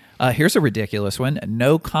thing. Here's a ridiculous one.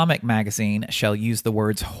 No comic magazine shall use the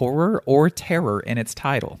words horror or terror in its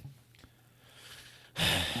title.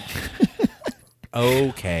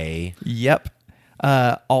 Okay. Yep.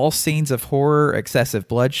 All scenes of horror, excessive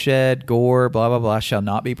bloodshed, gore, blah, blah, blah, shall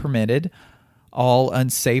not be permitted. All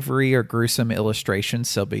unsavory or gruesome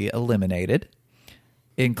illustrations shall be eliminated.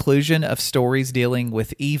 Inclusion of stories dealing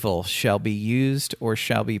with evil shall be used or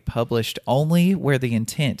shall be published only where the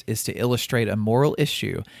intent is to illustrate a moral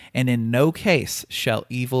issue, and in no case shall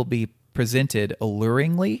evil be presented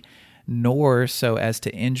alluringly, nor so as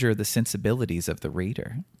to injure the sensibilities of the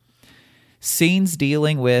reader. Scenes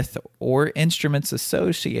dealing with or instruments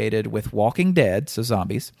associated with Walking Dead, so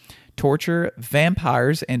zombies, torture,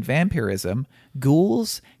 vampires and vampirism,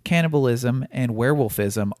 ghouls, cannibalism, and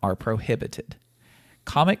werewolfism are prohibited.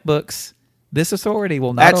 Comic books, this authority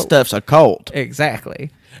will not... That stuff's a cult. Exactly.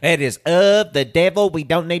 It is of the devil. We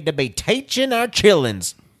don't need to be teaching our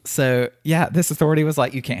chillins. So, yeah, this authority was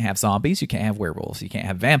like, you can't have zombies, you can't have werewolves, you can't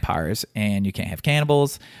have vampires, and you can't have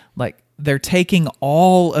cannibals. Like, they're taking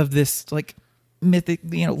all of this, like, mythic,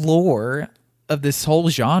 lore of this whole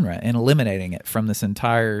genre and eliminating it from this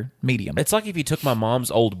entire medium. It's like if you took my mom's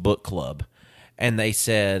old book club and they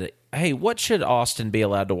said, hey, what should Austin be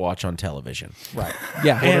allowed to watch on television? Right.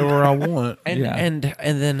 Yeah. Whatever I want. And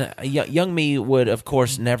then young me would, of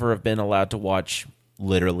course, never have been allowed to watch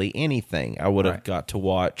literally anything. I would have got to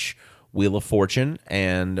watch Wheel of Fortune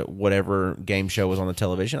and whatever game show was on the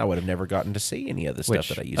television. I would have never gotten to see any of the stuff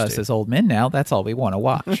that I used us to. as old men now, that's all we want to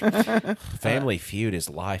watch. Family Feud is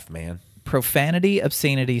life, man. Profanity,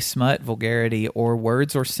 obscenity, smut, vulgarity, or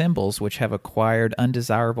words or symbols which have acquired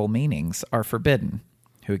undesirable meanings are forbidden.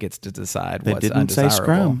 Who gets to decide what's didn't say undesirable?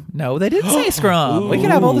 scrum. No, they didn't say scrum. We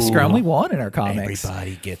can have all the scrum we want in our comics.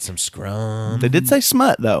 Everybody get some scrum. They did say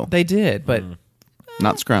smut, though. They did, but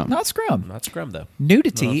Not scrum. not scrum. Not scrum, though.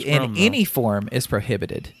 Nudity No, scrum, in though. any form is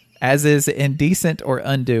prohibited, as is indecent or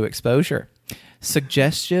undue exposure.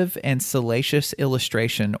 Suggestive and salacious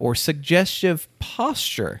illustration or suggestive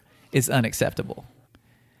posture is unacceptable.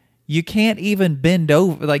 You can't even bend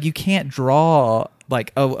over, like you can't draw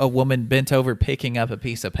like a woman bent over picking up a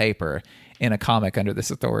piece of paper in a comic under this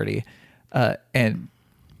authority, and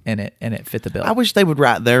it fit the bill. I wish they would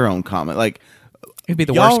write their own comic. Like, It'd be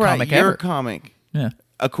the y'all worst write comic your ever. comic Yeah,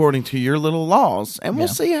 according to your little laws, and we'll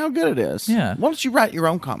Yeah. see how good it is. Yeah. Why don't you write your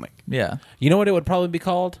own comic? yeah. You know what it would probably be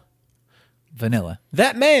called? Vanilla.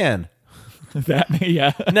 That Man. That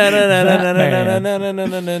yeah. No, no, no, no, no, That no, no, man. no,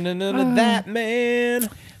 no, no, no, no, no, That Man.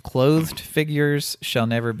 Clothed figures shall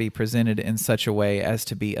never be presented in such a way as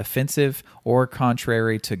to be offensive or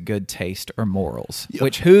contrary to good taste or morals.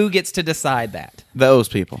 Which who gets to decide that? Those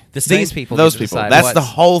people. These people. Those get to people. decide That's the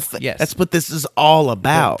what's- whole thing. Yes. That's what this is all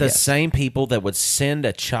about. The same people that would send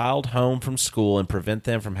a child home from school and prevent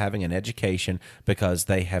them from having an education because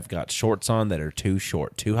they have got shorts on that are too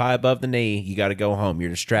short, too high above the knee. You got to go home. You're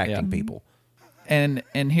distracting people. And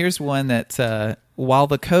here's one that while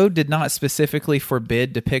the code did not specifically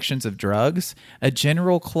forbid depictions of drugs, a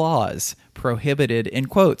general clause prohibited, in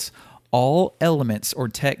quotes, all elements or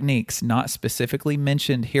techniques not specifically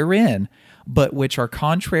mentioned herein, but which are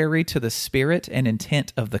contrary to the spirit and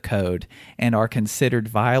intent of the code and are considered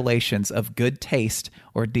violations of good taste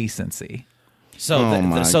or decency.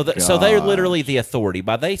 So, so they're literally the authority.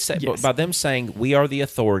 By them saying we are the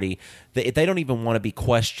authority, they don't even want to be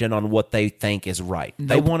questioned on what they think is right.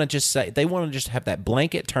 They want to just say have that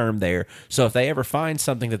blanket term there. So if they ever find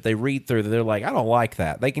something that they read through that they're like, I don't like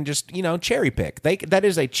that, they can just cherry pick. That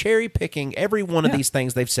is a cherry picking. Every one of these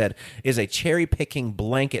things they've said is a cherry picking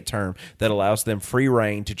blanket term that allows them free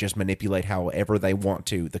reign to just manipulate however they want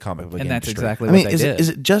to the comic book And that's industry. exactly I what mean, they is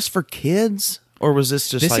did. it just for kids? Or was this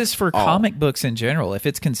just This like is for all? comic books in general. If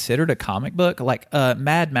it's considered a comic book, like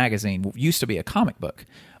Mad Magazine used to be a comic book,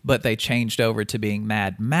 but they changed over to being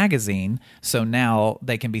Mad Magazine, so now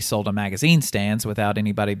they can be sold on magazine stands without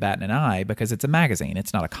anybody batting an eye because it's a magazine.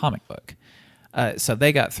 It's not a comic book. So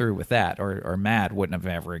they got through with that, or Mad wouldn't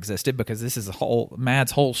have ever existed because this is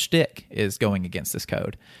Mad's whole shtick is going against this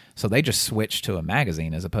code. So they just switched to a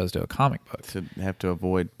magazine as opposed to a comic book. To have to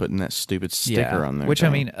avoid putting that stupid sticker on there. Which too. I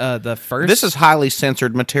mean, the first This is highly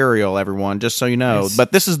censored material, everyone, just so you know. It's-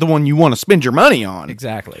 But this is the one you want to spend your money on.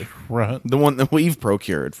 exactly. Right. The one that we've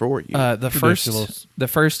procured for you. The Ridiculous.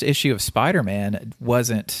 first issue of Spider-Man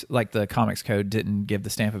wasn't like the comics code didn't give the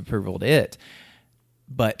stamp of approval to it,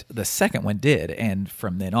 but the second one did, and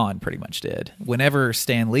from then on pretty much did. Whenever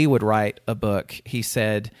Stan Lee would write a book, he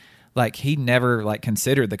said like he never like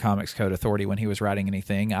considered the comics code authority when he was writing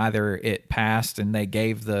anything. Either it passed and they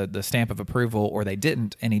gave the stamp of approval, or they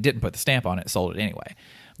didn't and he didn't put the stamp on it, sold it anyway.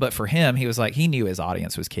 But for him, he was like, he knew his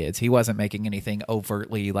audience was kids. He wasn't making anything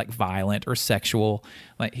overtly like violent or sexual.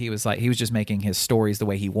 He was just making his stories the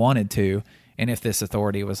way he wanted to. And if this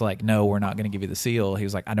authority was like, no, we're not going to give you the seal, he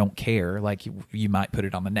was like, I don't care. Like, you might put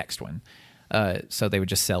it on the next one. So they would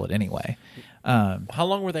just sell it anyway. How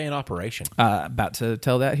long were they in operation? About to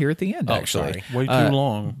tell that here at the end, actually. Sorry. Way too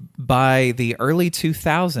long. By the early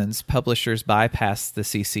 2000s, publishers bypassed the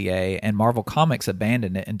CCA, and Marvel Comics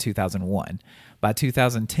abandoned it in 2001. By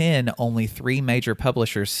 2010, only 3 major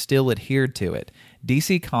publishers still adhered to it: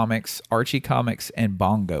 DC Comics, Archie Comics, and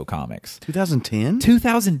Bongo Comics. 2010?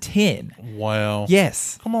 2010. Wow.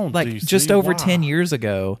 Yes. Come on, like DC, just over why? 10 years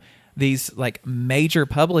ago, these like major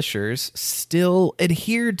publishers still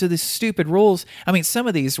adhered to the stupid rules. I mean, some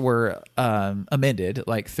of these were amended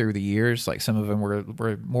like through the years. Like some of them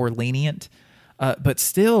were more lenient, but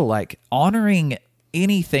still, like honoring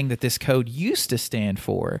anything that this code used to stand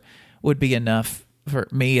for would be enough for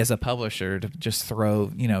me as a publisher to just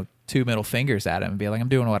throw 2 middle fingers at him and be like, I'm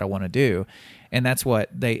doing what I want to do. And that's what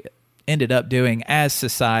they ended up doing as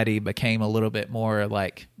society became a little bit more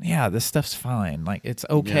like, yeah, this stuff's fine. Like, it's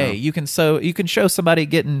okay. Yeah. You can show somebody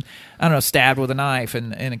getting, I don't know, stabbed with a knife,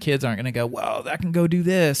 and the kids aren't going to go, well, I can go do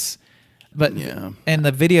this. But and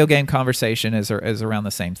the video game conversation is around the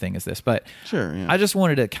same thing as this. But Sure, yeah. I just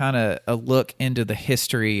wanted to kind of look into the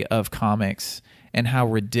history of comics and how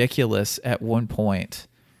ridiculous at one point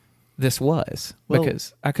this was, Well-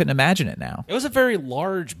 because I couldn't imagine it now. It was a very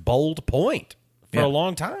large, bold point for Yeah. a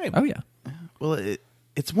long time. Oh yeah. Well,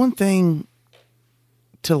 it's one thing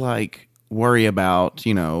to like worry about,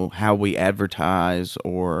 how we advertise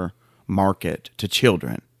or market to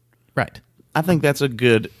children. Right. I think that's a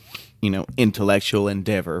good, intellectual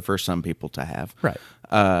endeavor for some people to have. Right.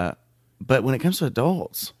 But when it comes to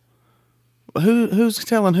adults, who's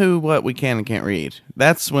telling who what we can and can't read?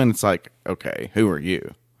 That's when it's like, okay, who are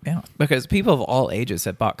you? Yeah, because people of all ages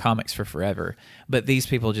have bought comics for forever, but these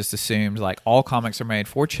people just assumed like all comics are made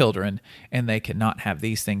for children and they cannot have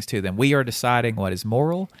these things to them. We are deciding what is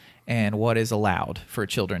moral and what is allowed for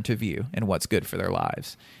children to view and what's good for their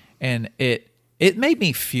lives. And it made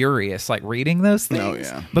me furious, like reading those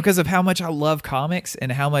things, Oh, yeah. because of how much I love comics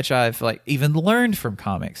and how much I've like even learned from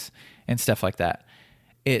comics and stuff like that.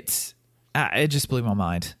 It just blew my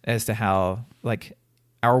mind as to how like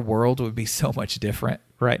our world would be so much different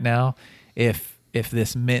right now if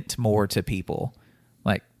this meant more to people.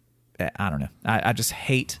 Like, I don't know. I just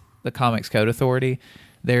hate the Comics Code Authority.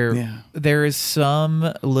 There is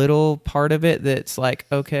some little part of it that's like,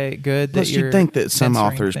 okay, good. Plus, that you're you'd think that some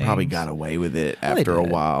censoring authors probably things. got away with it Well, they after a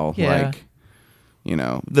did. while. Yeah. Like,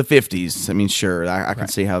 the 50s. I mean, sure, I can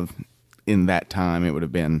see how in that time it would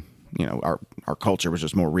have been, our culture was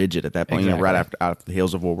just more rigid at that point, Exactly. right after the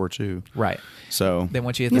heels of World War II. Right. So Then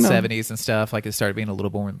once you hit the 70s and stuff, like it started being a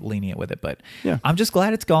little more lenient with it. But Yeah. I'm just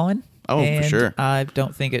glad it's gone. Oh, for and sure. I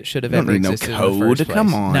don't think it should have You don't ever need no existed in the code. first place.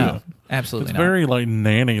 Come on. No, absolutely It's not. very like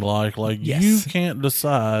nanny-like. Like Yes. you can't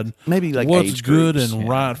decide Maybe, like, what's age good groups. and Yeah.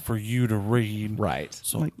 right for you to read. Right.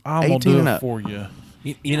 So Like I'm gonna 18 do and it up. for you.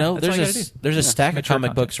 You know, that's all you there's gotta do. there's a stack of mature comic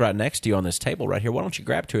content. books right next to you on this table right here. Why don't you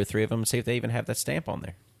grab 2 or 3 of them and see if they even have that stamp on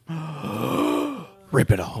there?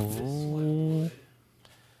 rip it off.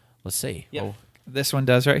 Let's see. Yep. Oh, This one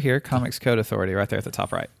does right here. Comics Code Authority right there at the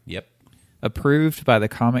top right. yep. Approved by the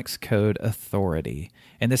Comics Code Authority.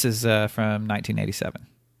 And this is from 1987.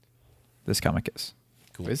 This comic is.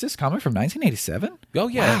 Cool. Is this comic from 1987? Oh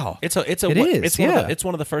yeah. Wow. It's a It what- is, it's one of yeah. the, it's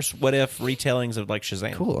one of the first what if retellings of like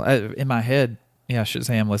Shazam. Cool. In my head, yeah,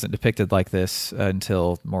 Shazam wasn't depicted like this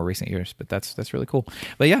until more recent years, but that's really cool.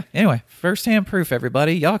 But yeah, anyway, first-hand proof,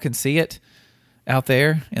 everybody. Y'all can see it out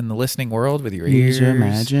there in the listening world with your ears. Use your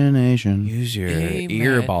imagination. Use your Ima-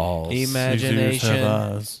 ear balls. Imagination. These ears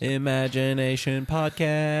have eyes. Imagination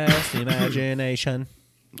podcast. Imagination.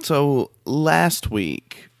 So last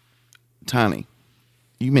week, Tiny,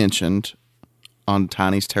 you mentioned on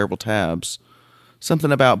Tiny's Terrible Tabs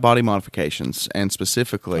something about body modifications and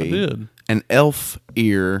specifically I did. an elf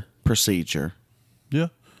ear procedure. Yeah.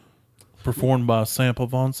 Performed by Sample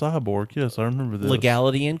Von Cyborg. Yes, I remember this.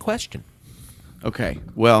 Legality in question. Okay,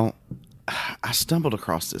 well, I stumbled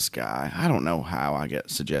across this guy. I don't know how I get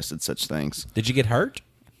suggested such things. Did you get hurt?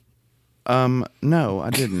 No, I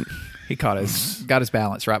didn't. He got his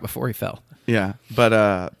balance right before he fell. Yeah, but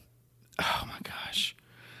oh my gosh,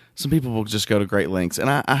 some people will just go to great lengths, and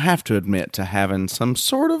I have to admit to having some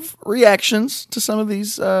sort of reactions to some of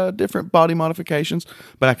these different body modifications.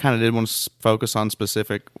 But I kind of did want to focus on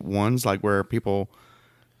specific ones, like where people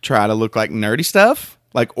try to look like nerdy stuff,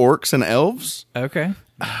 like orcs and elves. Okay.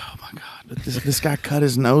 Oh my God! This guy cut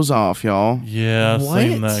his nose off, y'all. Yeah, I've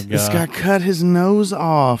seen What? that guy. This guy cut his nose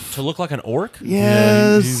off. To look like an orc?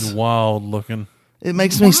 Yeah, Yes, he's wild looking. it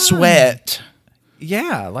makes me sweat.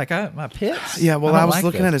 Yeah, like my pits. Yeah, well, don't I was like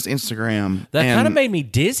looking this. at his Instagram. That and- kind of made me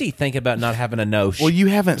dizzy thinking about not having a nose. Well, you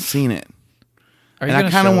haven't seen it, Are you and I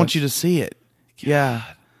gonna kind of show want us? you to see it. Yeah.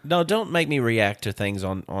 no, don't make me react to things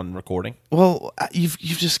on recording. Well, you've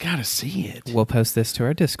just got to see it. We'll post this to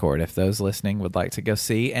our Discord if those listening would like to go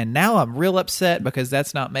see. And now I'm real upset because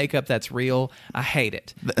that's not makeup, that's real. I hate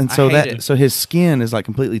it. And so I hate it. so his skin is like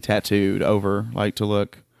completely tattooed over, like to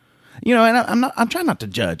look. You know, and I'm trying not to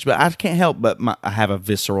judge, but I can't help but I have a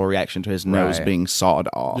visceral reaction to his nose Right. being sawed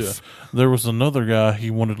off. Yeah. There was another guy, he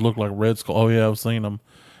wanted to look like Red Skull. Oh, yeah, I've seen him.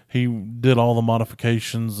 He did all the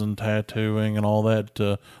modifications and tattooing and all that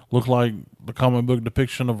to look like the comic book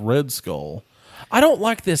depiction of Red Skull. I don't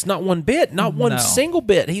like this, not one bit, not one No. single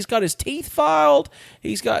bit. He's got his teeth filed.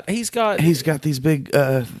 He's got He's got these big.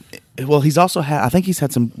 Well, he's also had. I think he's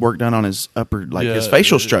had some work done on his upper, like his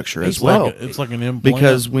facial structure as It's well. It's like an implant.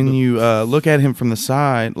 Because when you look at him from the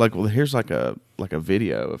side, like, well, here's like a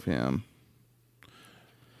video of him.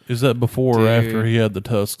 Is that before or after Dude. he had the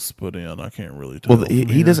tusks put in? I can't really tell. Well, from he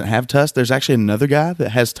here. doesn't have tusks. There's actually another guy that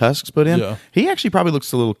has tusks put in. Yeah. He actually probably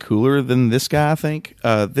looks a little cooler than this guy, I think.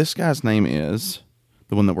 This guy's name is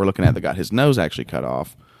the one that we're looking at that got his nose actually cut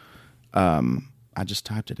off. I just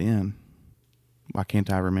typed it in. Why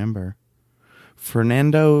can't I remember?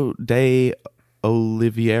 Fernando de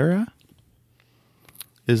Oliveira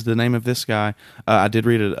is the name of this guy. I did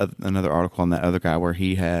read another article on that other guy where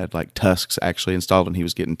he had like tusks actually installed and he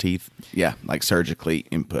was getting teeth, like surgically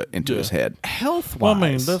input into his head. Health Well, wise. I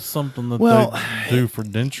mean, that's something that Well, they do for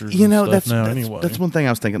dentures You know, and that's stuff now that's, anyway. that's one thing I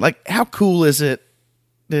was thinking. Like, how cool is it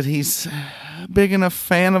that he's a big enough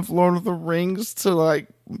fan of Lord of the Rings to like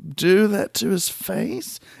do that to his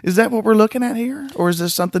face? Is that what we're looking at here, or is there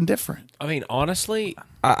something different? I mean, honestly,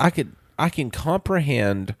 I can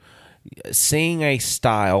comprehend seeing a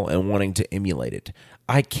style and wanting to emulate it.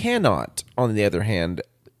 I cannot, on the other hand,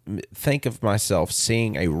 think of myself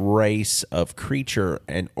seeing a race of creature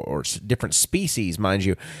or different species, mind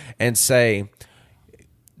you, and say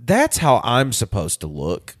that's how I'm supposed to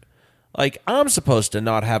look. Like, I'm supposed to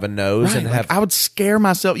not have a nose Right, and like, have. I would scare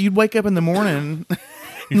myself. You'd wake up in the morning,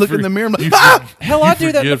 look in the mirror, and be like, you ah! Hell, I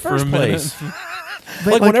do that in the forget for a first minute. place.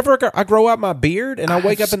 Like whenever I grow out my beard and I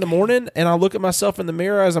wake up in the morning and I look at myself in the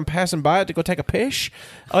mirror as I'm passing by it to go take a piss,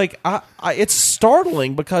 like it's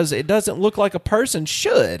startling because it doesn't look like a person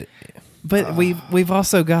should. But we've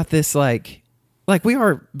also got this like we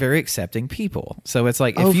are very accepting people. So it's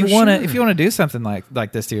like Oh, if you for want to sure. if you want to do something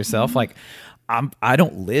like this to yourself, like I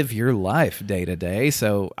don't live your life day to day,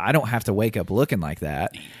 so I don't have to wake up looking like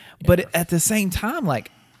that. But at the same time,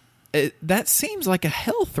 like that seems like a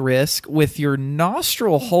health risk with your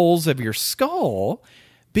nostril holes of your skull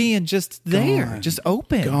being just there, Gone. just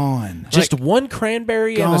open. Gone. Just one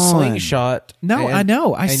cranberry and a gone. slingshot. No, and- I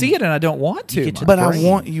know. I and see it and I don't want to. get to But I brain.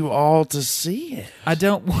 want you all to see it. I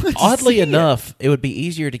don't want to Oddly see it. enough, it would be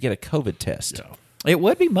easier to get a COVID test. It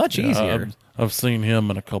would be much easier. I've seen him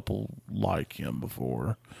and a couple like him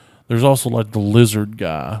before. There's also like the lizard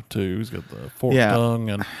guy too. He's got the forked Yeah. tongue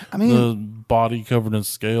and I mean- the body covered in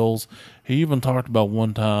scales. He even talked about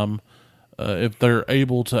one time if they're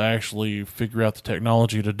able to actually figure out the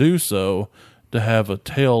technology to do so, to have a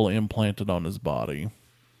tail implanted on his body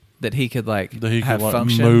That he could like that he have could like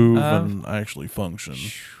function move of. and actually function.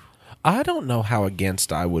 I don't know how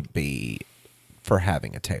against I would be for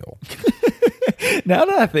having a tail. Now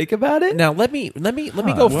that I think about it, Now let me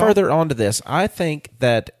go further onto this. I think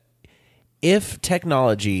that if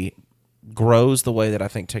technology grows the way that I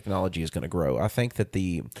think technology is going to grow, I think that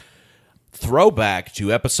the throwback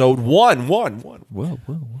to episode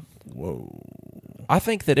 111. I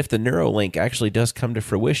think that if the Neuralink actually does come to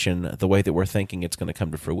fruition the way that we're thinking it's going to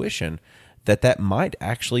come to fruition, that might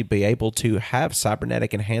actually be able to have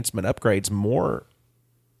cybernetic enhancement upgrades more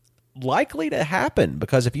likely to happen,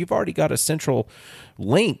 because if you've already got a central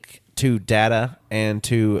link to data and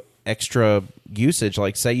to extra usage,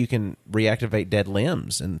 like say you can reactivate dead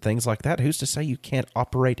limbs and things like that, who's to say you can't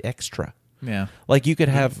operate extra? yeah. Like you could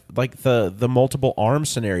have like the multiple arm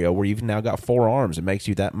scenario where you've now got 4 arms. It makes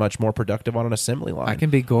you that much more productive on an assembly line. I can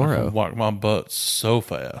be Goro. Wipe my butt so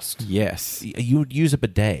fast. Yes, You would use a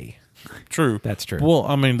bidet. True. That's true. Well,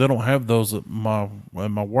 I mean, they don't have those at my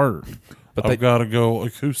work. But I've got to go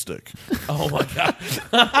acoustic. oh my god,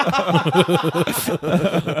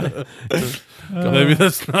 Maybe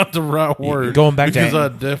that's not the right word. going back to because I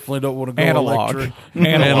definitely don't want to go Analog. electric.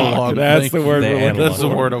 Analog. That's Thank the you. word we're looking That's the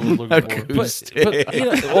for. word I was looking for. but you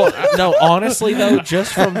know, well, no, honestly though,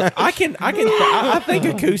 just from I think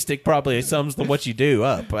acoustic probably sums what you do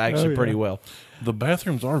up actually pretty well. The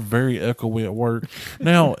bathrooms are very echoey at work.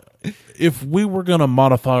 Now, if we were going to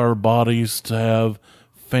modify our bodies to have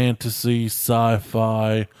fantasy,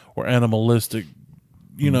 sci-fi, or animalistic,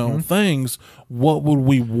 things, what would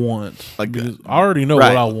we want? Like, Because I already know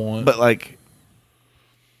Right. what I want. But like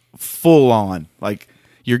full on, like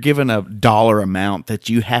you're given a dollar amount that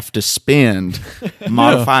you have to spend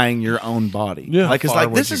modifying your own body. Yeah. Like it's Far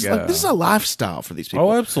like this would is you like go? this is a lifestyle for these people.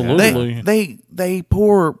 Oh, absolutely. They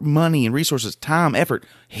pour money and resources, time, effort,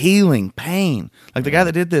 healing, pain. Like the guy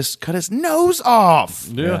that did this cut his nose off.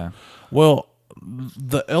 Yeah. Well,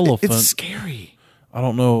 the elephant. It's scary. I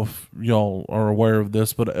don't know if y'all are aware of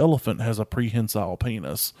this, but an elephant has a prehensile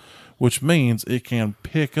penis, which means it can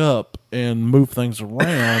pick up and move things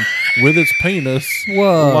around with its penis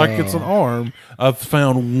like it's an arm. I've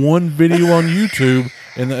found one video on YouTube,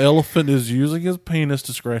 and the elephant is using his penis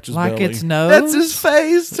to scratch his Like belly. its nose. That's his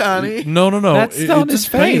face, Tony. No. That's on it's his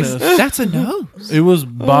face. penis. That's a nose. It was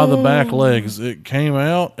by the back legs. It came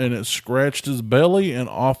out and it scratched his belly, and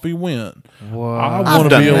off he went. Whoa. I I've want to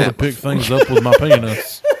done be able that. to pick things up with my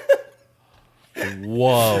penis.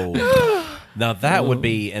 Whoa. Now that would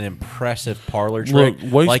be an impressive parlor trick.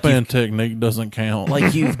 Look, Like waistband technique doesn't count.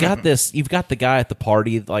 like you've got the guy at the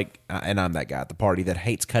party, like, and I'm that guy at the party that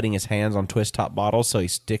hates cutting his hands on twist top bottles, so he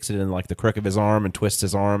sticks it in like the crook of his arm and twists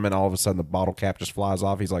his arm, and all of a sudden the bottle cap just flies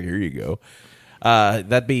off. He's like, "Here you go."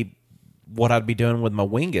 That'd be what I'd be doing with my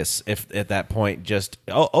wingus if at that point just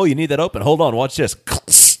oh you need that open. Hold on, watch this.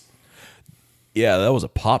 Yeah, that was a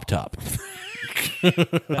pop top.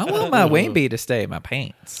 I want my Wingby to stay in my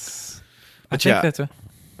pants. I think yeah. that's a.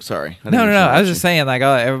 Sorry. No. I was just saying, like,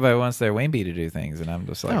 everybody wants their Wingby to do things, and I'm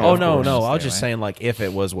just like, Oh of no, course, no! I was stay just away. saying, like, if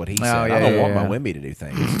it was what he said, yeah, I don't yeah, want yeah. my Wimby to do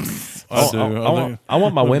things. I do. I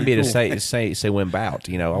want my that'd be Wimby to cool. say wimp out.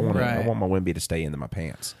 You know, I Right. want my Wimby to stay into my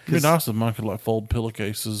pants. It'd be nice if mine could like fold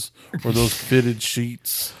pillowcases or those fitted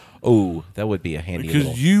sheets. Oh, that would be a handy Because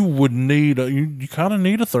little. you would need you kind of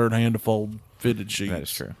need a third hand to fold fitted sheets. That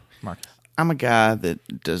is true. Mark. I'm a guy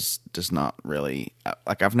that does not really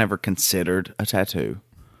like. I've never considered a tattoo.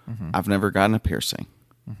 I've never gotten a piercing.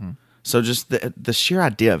 So just the sheer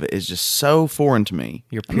idea of it is just so foreign to me.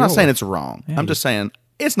 You're I'm not pure. saying it's wrong. Yeah, I'm just saying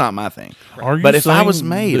it's not my thing. Are you But if I saying was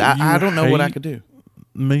made, that I you don't know what I hate could do.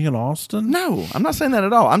 Me and Austin? No, I'm not saying that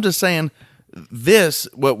at all. I'm just saying this,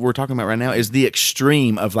 what we're talking about right now, is the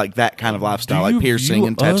extreme of like that kind of lifestyle, Do like you piercing view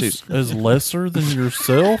and tattoos. us as lesser than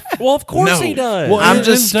yourself? Well, of course No. he does. Well, I'm and-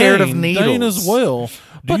 just and scared of Dane needles. as well.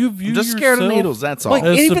 Do you view I'm just scared of yourself needles, that's all. Like,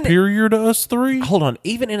 as even- superior to us three? Hold on,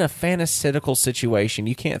 even in a fantastical situation,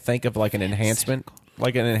 you can't think of like an enhancement,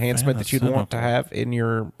 that you'd want to have in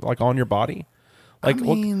your on your body. Like,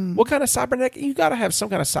 mean- what kind of cybernetic? You got to have some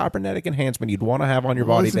kind of cybernetic enhancement you'd want to have on your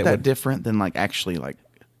Well, body isn't that that would. different than like actually like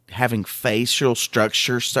having facial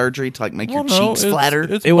structure surgery to like make Well, your no, cheeks it's- flatter?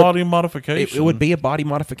 It's It would- body modification. It would be a body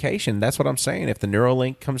modification. That's what I'm saying. If the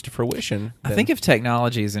Neuralink comes to fruition, I think if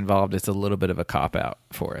technology is involved, it's a little bit of a cop out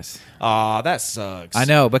for us. that sucks. I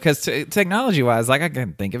know, because technology wise, like I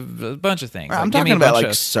can think of a bunch of things. Right, Like, I'm give me talking a about, bunch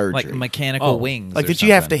like, of, surgery. like mechanical Oh, wings, like or that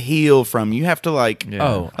you have to something. heal from. You have to like. Yeah.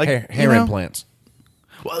 Oh, Like, hair you know? implants.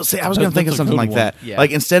 Well, see, I was going to think of That's a something good like one. that. Yeah.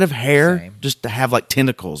 Like instead of hair, Same. just to have like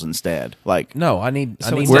tentacles instead. Like No, I need. So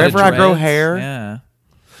I need instead of wherever I grow dreads, hair, yeah.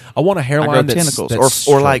 I want a I hairline grow that's, tentacles, that's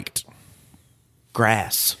or like straight.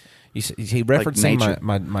 grass. You see, referencing nature.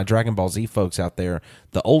 my Dragon Ball Z folks out there.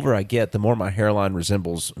 The older I get, the more my hairline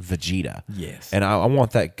resembles Vegeta. Yes. and I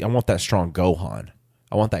want that. I want that strong Gohan.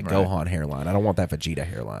 I want that Gohan hairline. I don't want that Vegeta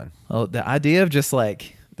hairline. Well, the idea of just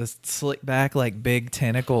like the slick back, like big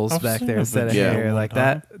tentacles I've back seen there a instead of Vegeta hair, one like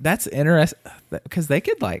time. that's interesting because they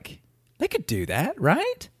could do that,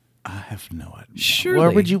 right? I have no idea.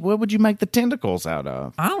 Surely. What would you make the tentacles out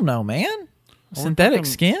of? I don't know, man. Synthetic talking-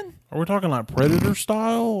 skin. Are we talking like Predator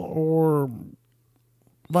style or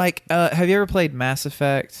Like, have you ever played Mass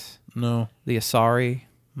Effect? no? The Asari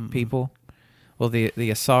people. Well, the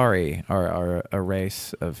Asari are a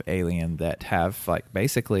race of alien that have like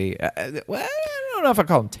basically. Well, I don't know if I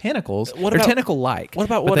call them tentacles. What They're about- tentacle-like. what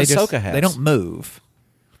about but what they just- Ahsoka has? They don't move.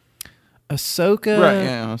 Ahsoka, Right,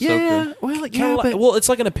 yeah, Ahsoka. Yeah, well, yeah, but well, it's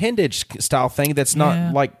like an appendage style thing that's not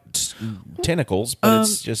Yeah. like tentacles, but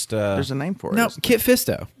it's just. There's a name for it. no, isn't Kit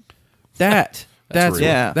Fisto. That That's rude.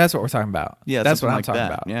 Yeah. that's what we're talking about. Yeah, that's what something I'm like talking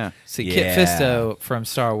that. about. Yeah. See, Yeah. Kit Fisto from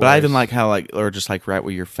Star Wars. But I even like how or just like right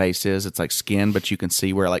where your face is, it's like skin, but you can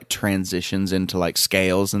see where it like transitions into like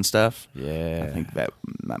scales and stuff. Yeah. I think that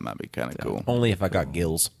might be kind of cool. Only if I got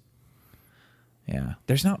gills. Yeah.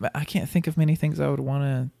 There's not. I can't think of many things I would want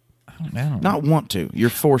to. I don't know. Not want to. You're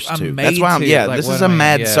forced I'm to. made That's why I'm. to. Yeah, Like, this what is I a mean,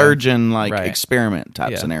 mad yeah. surgeon like Right. experiment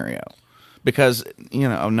type Yeah. scenario. Because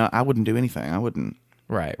no, I wouldn't do anything. I wouldn't.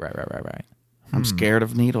 Right. I'm scared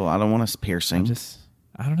of needle. I don't want a piercing.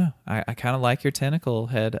 I don't know. I kind of like your tentacle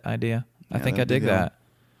head idea. I Yeah, think I that'd be dig cool. that.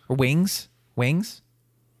 Or wings.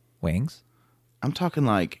 I'm talking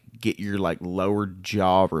like get your like lower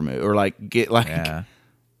jaw removed, or like get like Yeah.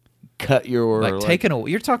 cut your Like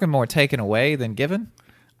you're talking more taken away than given.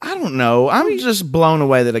 I don't know. I'm just blown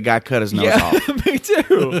away that a guy cut his nose off. me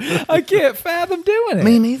too. I can't fathom doing it.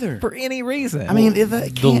 Me neither. For any reason. I mean, if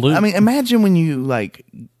that can't, I mean, imagine when you like.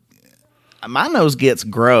 My nose gets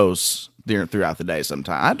gross throughout the day.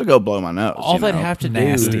 Sometimes I have to go blow my nose. All you they'd know? have to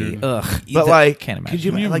nasty. do. Ugh. But like, can't imagine. could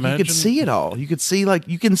you, Can you like you imagine? could see it all. You could see like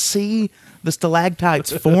you can see the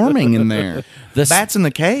stalactites forming in there. The Bats in the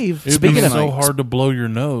cave. It'd be Speaking of so like- hard to blow your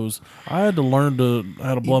nose. I had to learn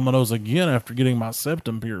how to blow my nose again after getting my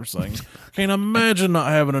septum piercing. Can't imagine not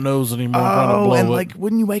having a nose anymore. trying to blow and it. like,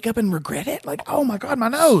 wouldn't you wake up and regret it? Like, oh my god, my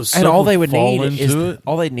nose. And Stuff all they would would fall need is into it.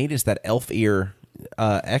 all they need is that elf ear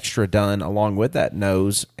extra done along with that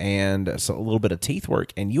nose and so a little bit of teeth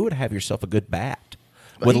work, and you would have yourself a good bat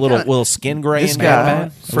with a he little kinda- little skin gray This and guy,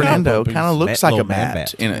 bat. Fernando, Puppies. kind of looks Bat- like a little man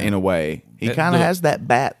bat, bat. in a way. He The- kind of has that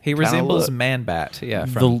bat. He kinda resembles look. Man Bat. Yeah,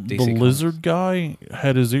 from the DC Comics. lizard guy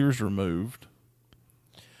had his ears removed.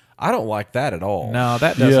 I don't like that at all. No,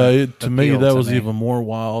 that doesn't. Yeah, to me appeal that to was me. even more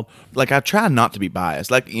wild. Like I try not to be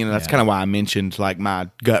biased. Like that's Yeah. kind of why I mentioned like my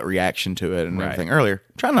gut reaction to it and Right. everything earlier.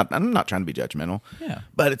 I'm not trying to be judgmental. Yeah.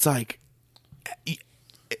 But it's like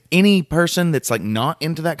any person that's like not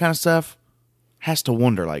into that kind of stuff has to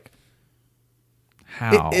wonder like,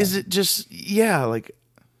 How is it just like,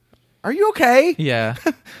 are you okay? Yeah.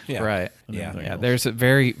 Yeah. Right. Yeah. Yeah. There's a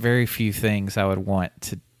very, very few things I would want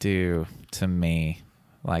to do to me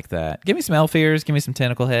like that. Give me some elf ears. Give me some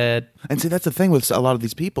tentacle head. And see, that's the thing with a lot of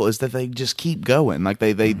these people is that they just keep going. Like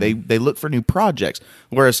they look for new projects.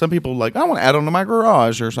 Whereas some people like, I want to add on to my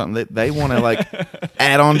garage or something. They want to like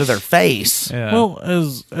add on to their face. Yeah. Well,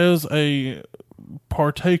 as a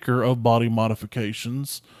partaker of body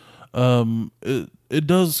modifications, it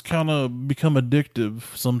does kind of become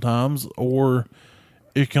addictive sometimes, or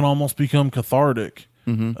it can almost become cathartic,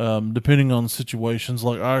 depending on situations.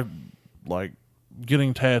 Like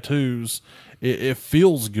getting tattoos, it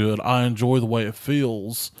feels good. I enjoy the way it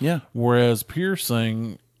feels. Yeah. Whereas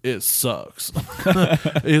piercing, it sucks.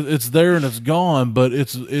 It's there and it's gone, but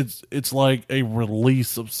it's like a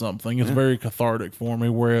release of something. It's very cathartic for me.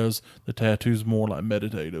 Whereas the tattoo's more like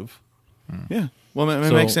meditative. Yeah. Well, it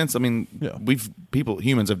So- makes sense. I mean, Yeah.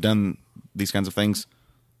 humans have done these kinds of things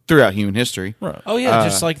throughout human history. Right. Oh yeah,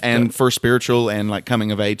 just like and for spiritual and like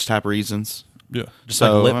coming of age type reasons. Yeah. just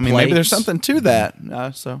So like lip I mean, maybe there's plates. something to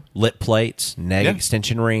that. So lip plates, neck Yeah.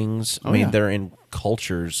 extension rings. I Oh, mean, yeah. they're in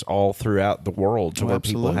cultures all throughout the world to Oh, where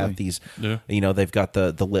people absolutely. have these. Yeah. You know, they've got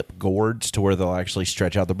the lip gourds to where they'll actually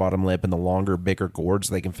stretch out the bottom lip, and the longer, bigger gourds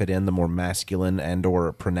they can fit in, the more masculine and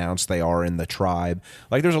or pronounced they are in the tribe.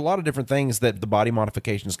 Like, there's a lot of different things that the body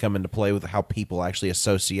modifications come into play with how people actually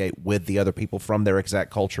associate with the other people from their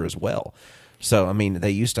exact culture as well. So, I mean,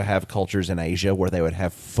 they used to have cultures in Asia where they would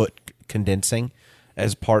have foot condensing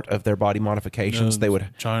as part of their body modifications. They would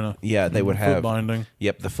China. yeah, they would Foot have binding.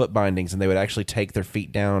 Yep, the foot bindings, and they would actually take their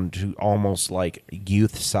feet down to almost like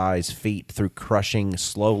youth-size feet through crushing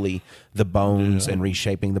slowly the bones and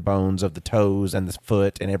reshaping the bones of the toes and the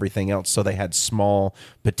foot and everything else. So they had small,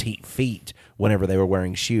 petite feet whenever they were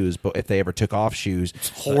wearing shoes. But if they ever took off shoes, it's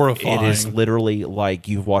horrifying. It is literally like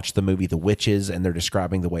you've watched the movie The Witches, and they're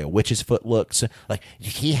describing the way a witch's foot looks. Like,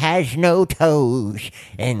 he has no toes,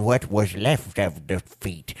 and what was left of the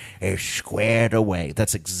feet is squared away.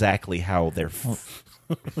 That's exactly how they're.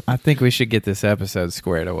 I think we should get this episode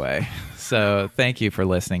squared away. So thank you for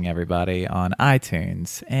listening, everybody, on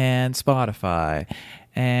iTunes and Spotify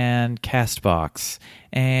and Castbox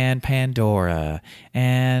and Pandora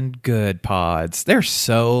and Good Pods. There's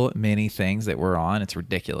so many things that we're on. It's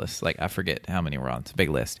ridiculous. Like, I forget how many we're on. It's a big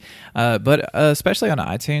list. But especially on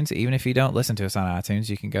iTunes, even if you don't listen to us on iTunes,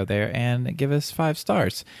 you can go there and give us 5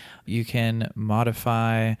 stars. You can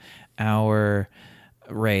modify our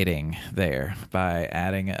rating there by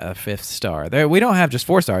adding a 5th star. There, we don't have just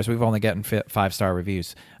 4 stars. We've only gotten 5-star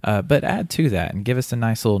reviews. But add to that and give us a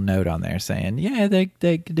nice little note on there saying, yeah, they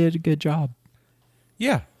did a good job.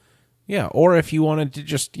 Yeah. Yeah, or if you wanted to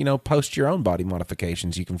just, post your own body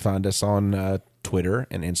modifications, you can find us on Twitter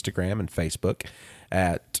and Instagram and Facebook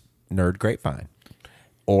at Nerd Grapevine.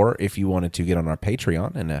 Or if you wanted to get on our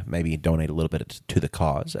Patreon and maybe donate a little bit to the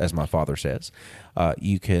cause, as my father says,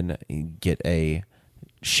 you can get a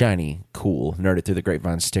shiny, cool Nerd It Through the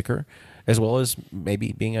Grapevine sticker, as well as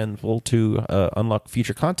maybe being able to unlock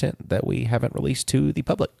future content that we haven't released to the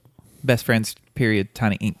public. Best Friends period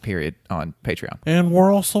Tiny Ink period on Patreon. And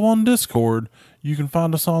we're also on Discord. You can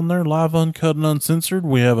find us on there, live, uncut, and uncensored.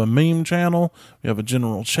 We have a meme channel. We have a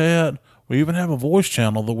general chat. We even have a voice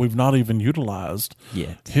channel that we've not even utilized.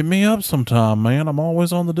 Yet. Hit me up sometime, man. I'm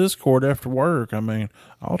always on the Discord after work. I mean,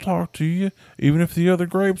 I'll talk to you, even if the other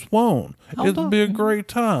grapes won't. It'll be a great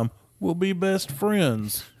time. We'll be best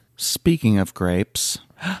friends. Speaking of grapes,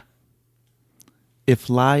 if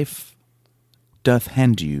life doth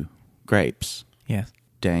hand you grapes, Yes.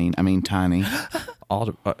 Tiny,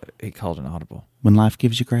 He called an audible. when life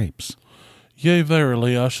gives you grapes, Yea,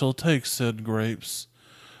 verily, I shall take said grapes,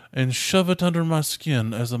 and shove it under my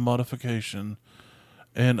skin as a modification,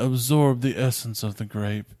 and absorb the essence of the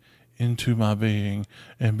grape into my being,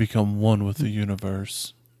 and become one with the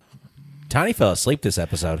universe. Tiny fell asleep this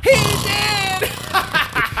episode.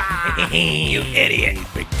 You idiot.